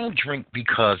 I don't drink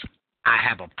because I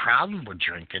have a problem with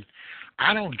drinking.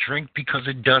 I don't drink because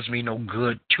it does me no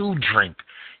good to drink.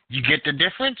 You get the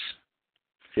difference?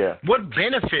 Yeah. What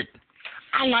benefit?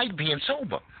 I like being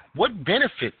sober. What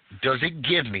benefit does it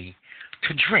give me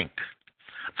to drink?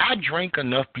 I drank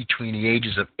enough between the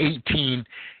ages of 18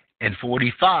 and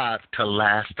 45 to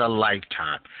last a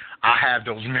lifetime. I have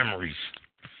those memories.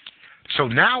 So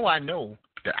now I know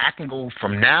that I can go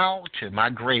from now to my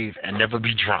grave and never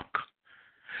be drunk.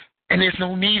 And there's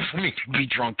no need for me to be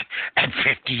drunk at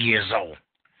 50 years old.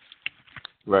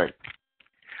 Right.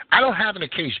 I don't have an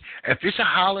occasion. If it's a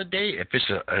holiday, if it's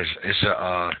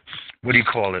a what do you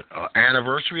call it,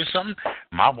 anniversary or something,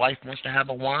 my wife wants to have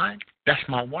a wine, that's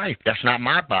my wife. That's not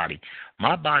my body.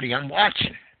 My body, I'm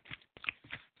watching.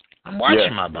 I'm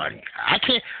watching my body. I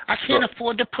can't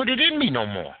afford to put it in me no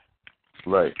more.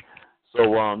 Right. So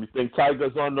you think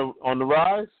Tiger's on the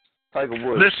rise? Tiger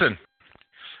Woods. Listen,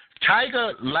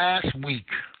 Tiger last week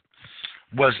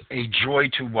was a joy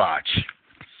to watch.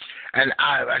 And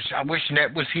I wish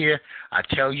Ned was here. I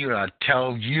tell you,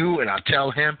 and I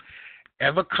tell him,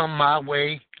 ever come my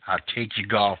way, I'll take you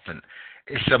golfing.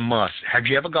 It's a must. Have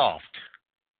you ever golfed?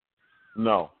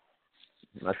 No,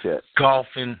 not yet.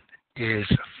 Golfing is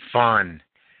fun.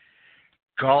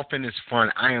 Golfing is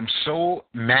fun. I am so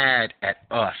mad at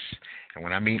us, and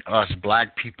when I mean us,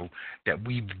 black people, that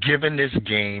we've given this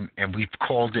game and we've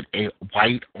called it a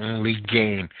white-only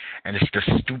game, and it's the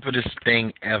stupidest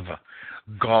thing ever.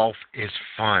 Golf is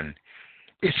fun.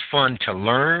 It's fun to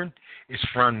learn. It's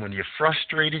fun when you're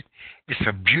frustrated. It's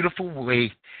a beautiful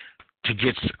way to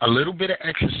get a little bit of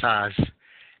exercise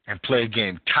and play a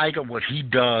game. Tiger, what he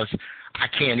does, I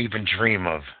can't even dream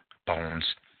of, Bones.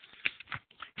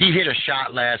 He hit a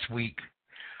shot last week,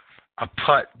 a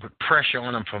putt with pressure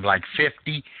on him from like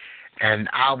 50, and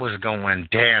I was going,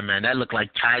 damn, man, that looked like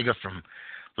Tiger from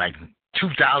like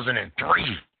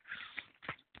 2003.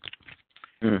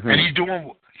 Mm-hmm. And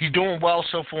he's doing well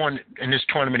so far in this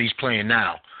tournament he's playing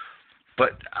now.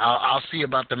 But I'll see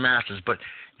about the Masters. But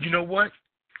you know what?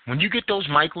 When you get those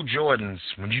Michael Jordans,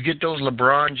 when you get those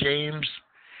LeBron James,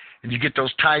 and you get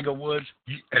those Tiger Woods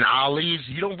and Ali's,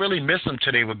 you don't really miss them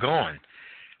till they were gone.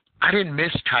 I didn't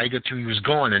miss Tiger till he was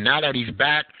gone, and now that he's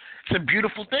back, it's a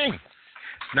beautiful thing.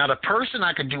 Now, the person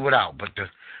I could do without, but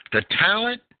the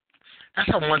talent, that's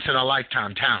a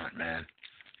once-in-a-lifetime talent, man.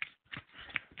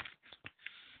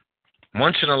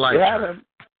 Once in a lifetime.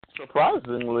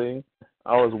 Surprisingly,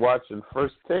 I was watching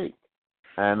First Take,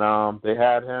 and they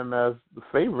had him as the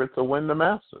favorite to win the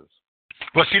Masters.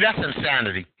 Well, see, that's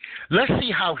insanity. Let's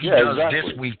see how he does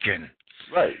this weekend.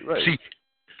 Right. See,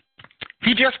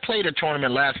 he just played a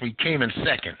tournament last week, came in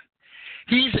second.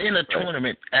 He's in a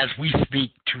tournament as we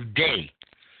speak today.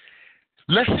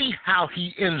 Let's see how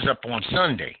he ends up on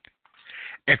Sunday.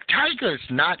 If Tiger's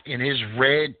not in his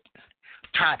red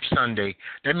top Sunday,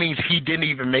 that means he didn't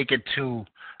even make it to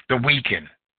the weekend,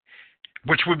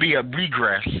 which would be a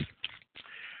regress.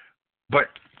 But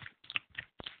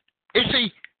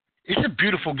it's a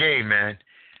beautiful game, man.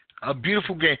 A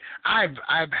beautiful game. I've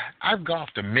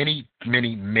golfed many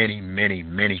times.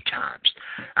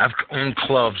 I've owned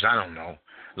clubs, I don't know,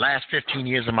 last 15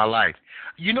 years of my life.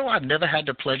 You know, I've never had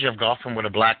the pleasure of golfing with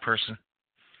a black person.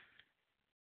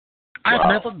 Wow. I've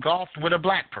never golfed with a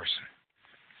black person.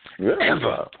 Yeah.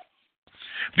 Ever.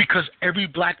 Because every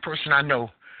black person I know,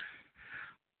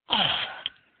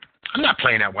 I'm not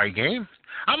playing that white game.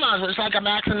 It's like I'm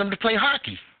asking them to play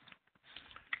hockey.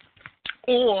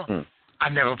 Or I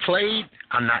never played.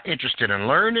 I'm not interested in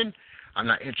learning. I'm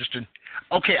not interested.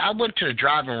 Okay, I went to the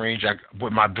driving range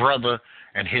with my brother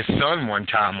and his son one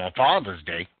time on Father's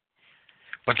Day,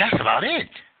 but that's about it.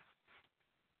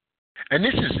 And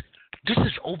this is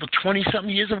over 20-something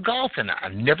years of golfing. I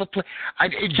never played.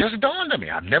 It just dawned on me.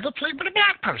 I've never played with a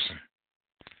black person.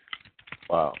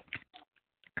 Wow.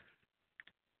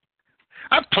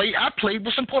 I played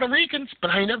with some Puerto Ricans,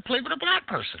 but I ain't never played with a black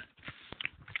person.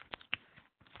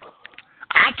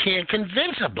 I can't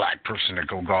convince a black person to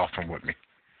go golfing with me.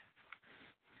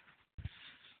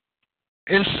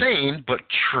 Insane, but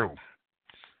true.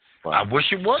 Wow. I wish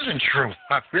it wasn't true.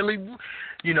 I really,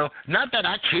 not that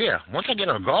I care. Once I get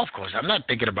on a golf course, I'm not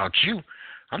thinking about you.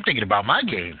 I'm thinking about my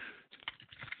game.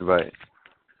 Right.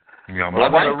 My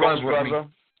wife goes with me.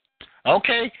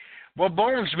 Okay. Well,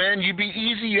 Bones, man, you be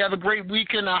easy. You have a great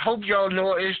weekend. I hope y'all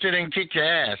know Ishtar didn't kick your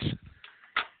ass.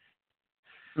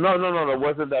 No. It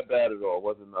wasn't that bad at all. It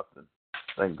wasn't nothing.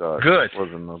 Thank God. Good. It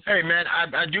wasn't nothing. Hey, man,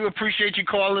 I do appreciate you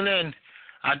calling in.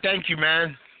 I thank you,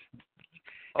 man.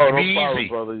 Oh, no problem,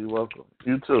 brother. You're welcome.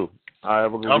 You too. I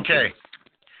have a good weekend. Okay.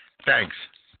 Thanks.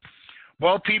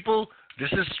 Well, people,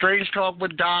 this is Strange Talk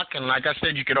with Doc, and like I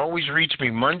said, you can always reach me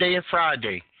Monday and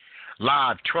Friday,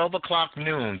 live, 12 o'clock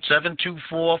noon,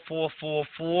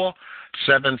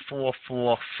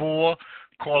 724-444-7444.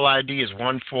 Call ID is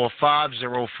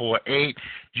 145048.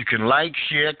 You can like,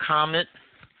 share, comment.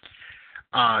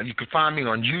 You can find me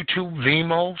on YouTube,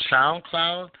 Vimeo,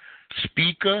 SoundCloud,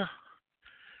 Speaker.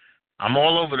 I'm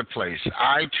all over the place.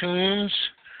 iTunes,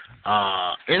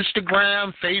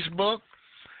 Instagram, Facebook.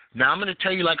 Now, I'm going to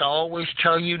tell you like I always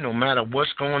tell you, no matter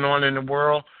what's going on in the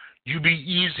world, you be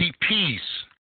easy. Peace.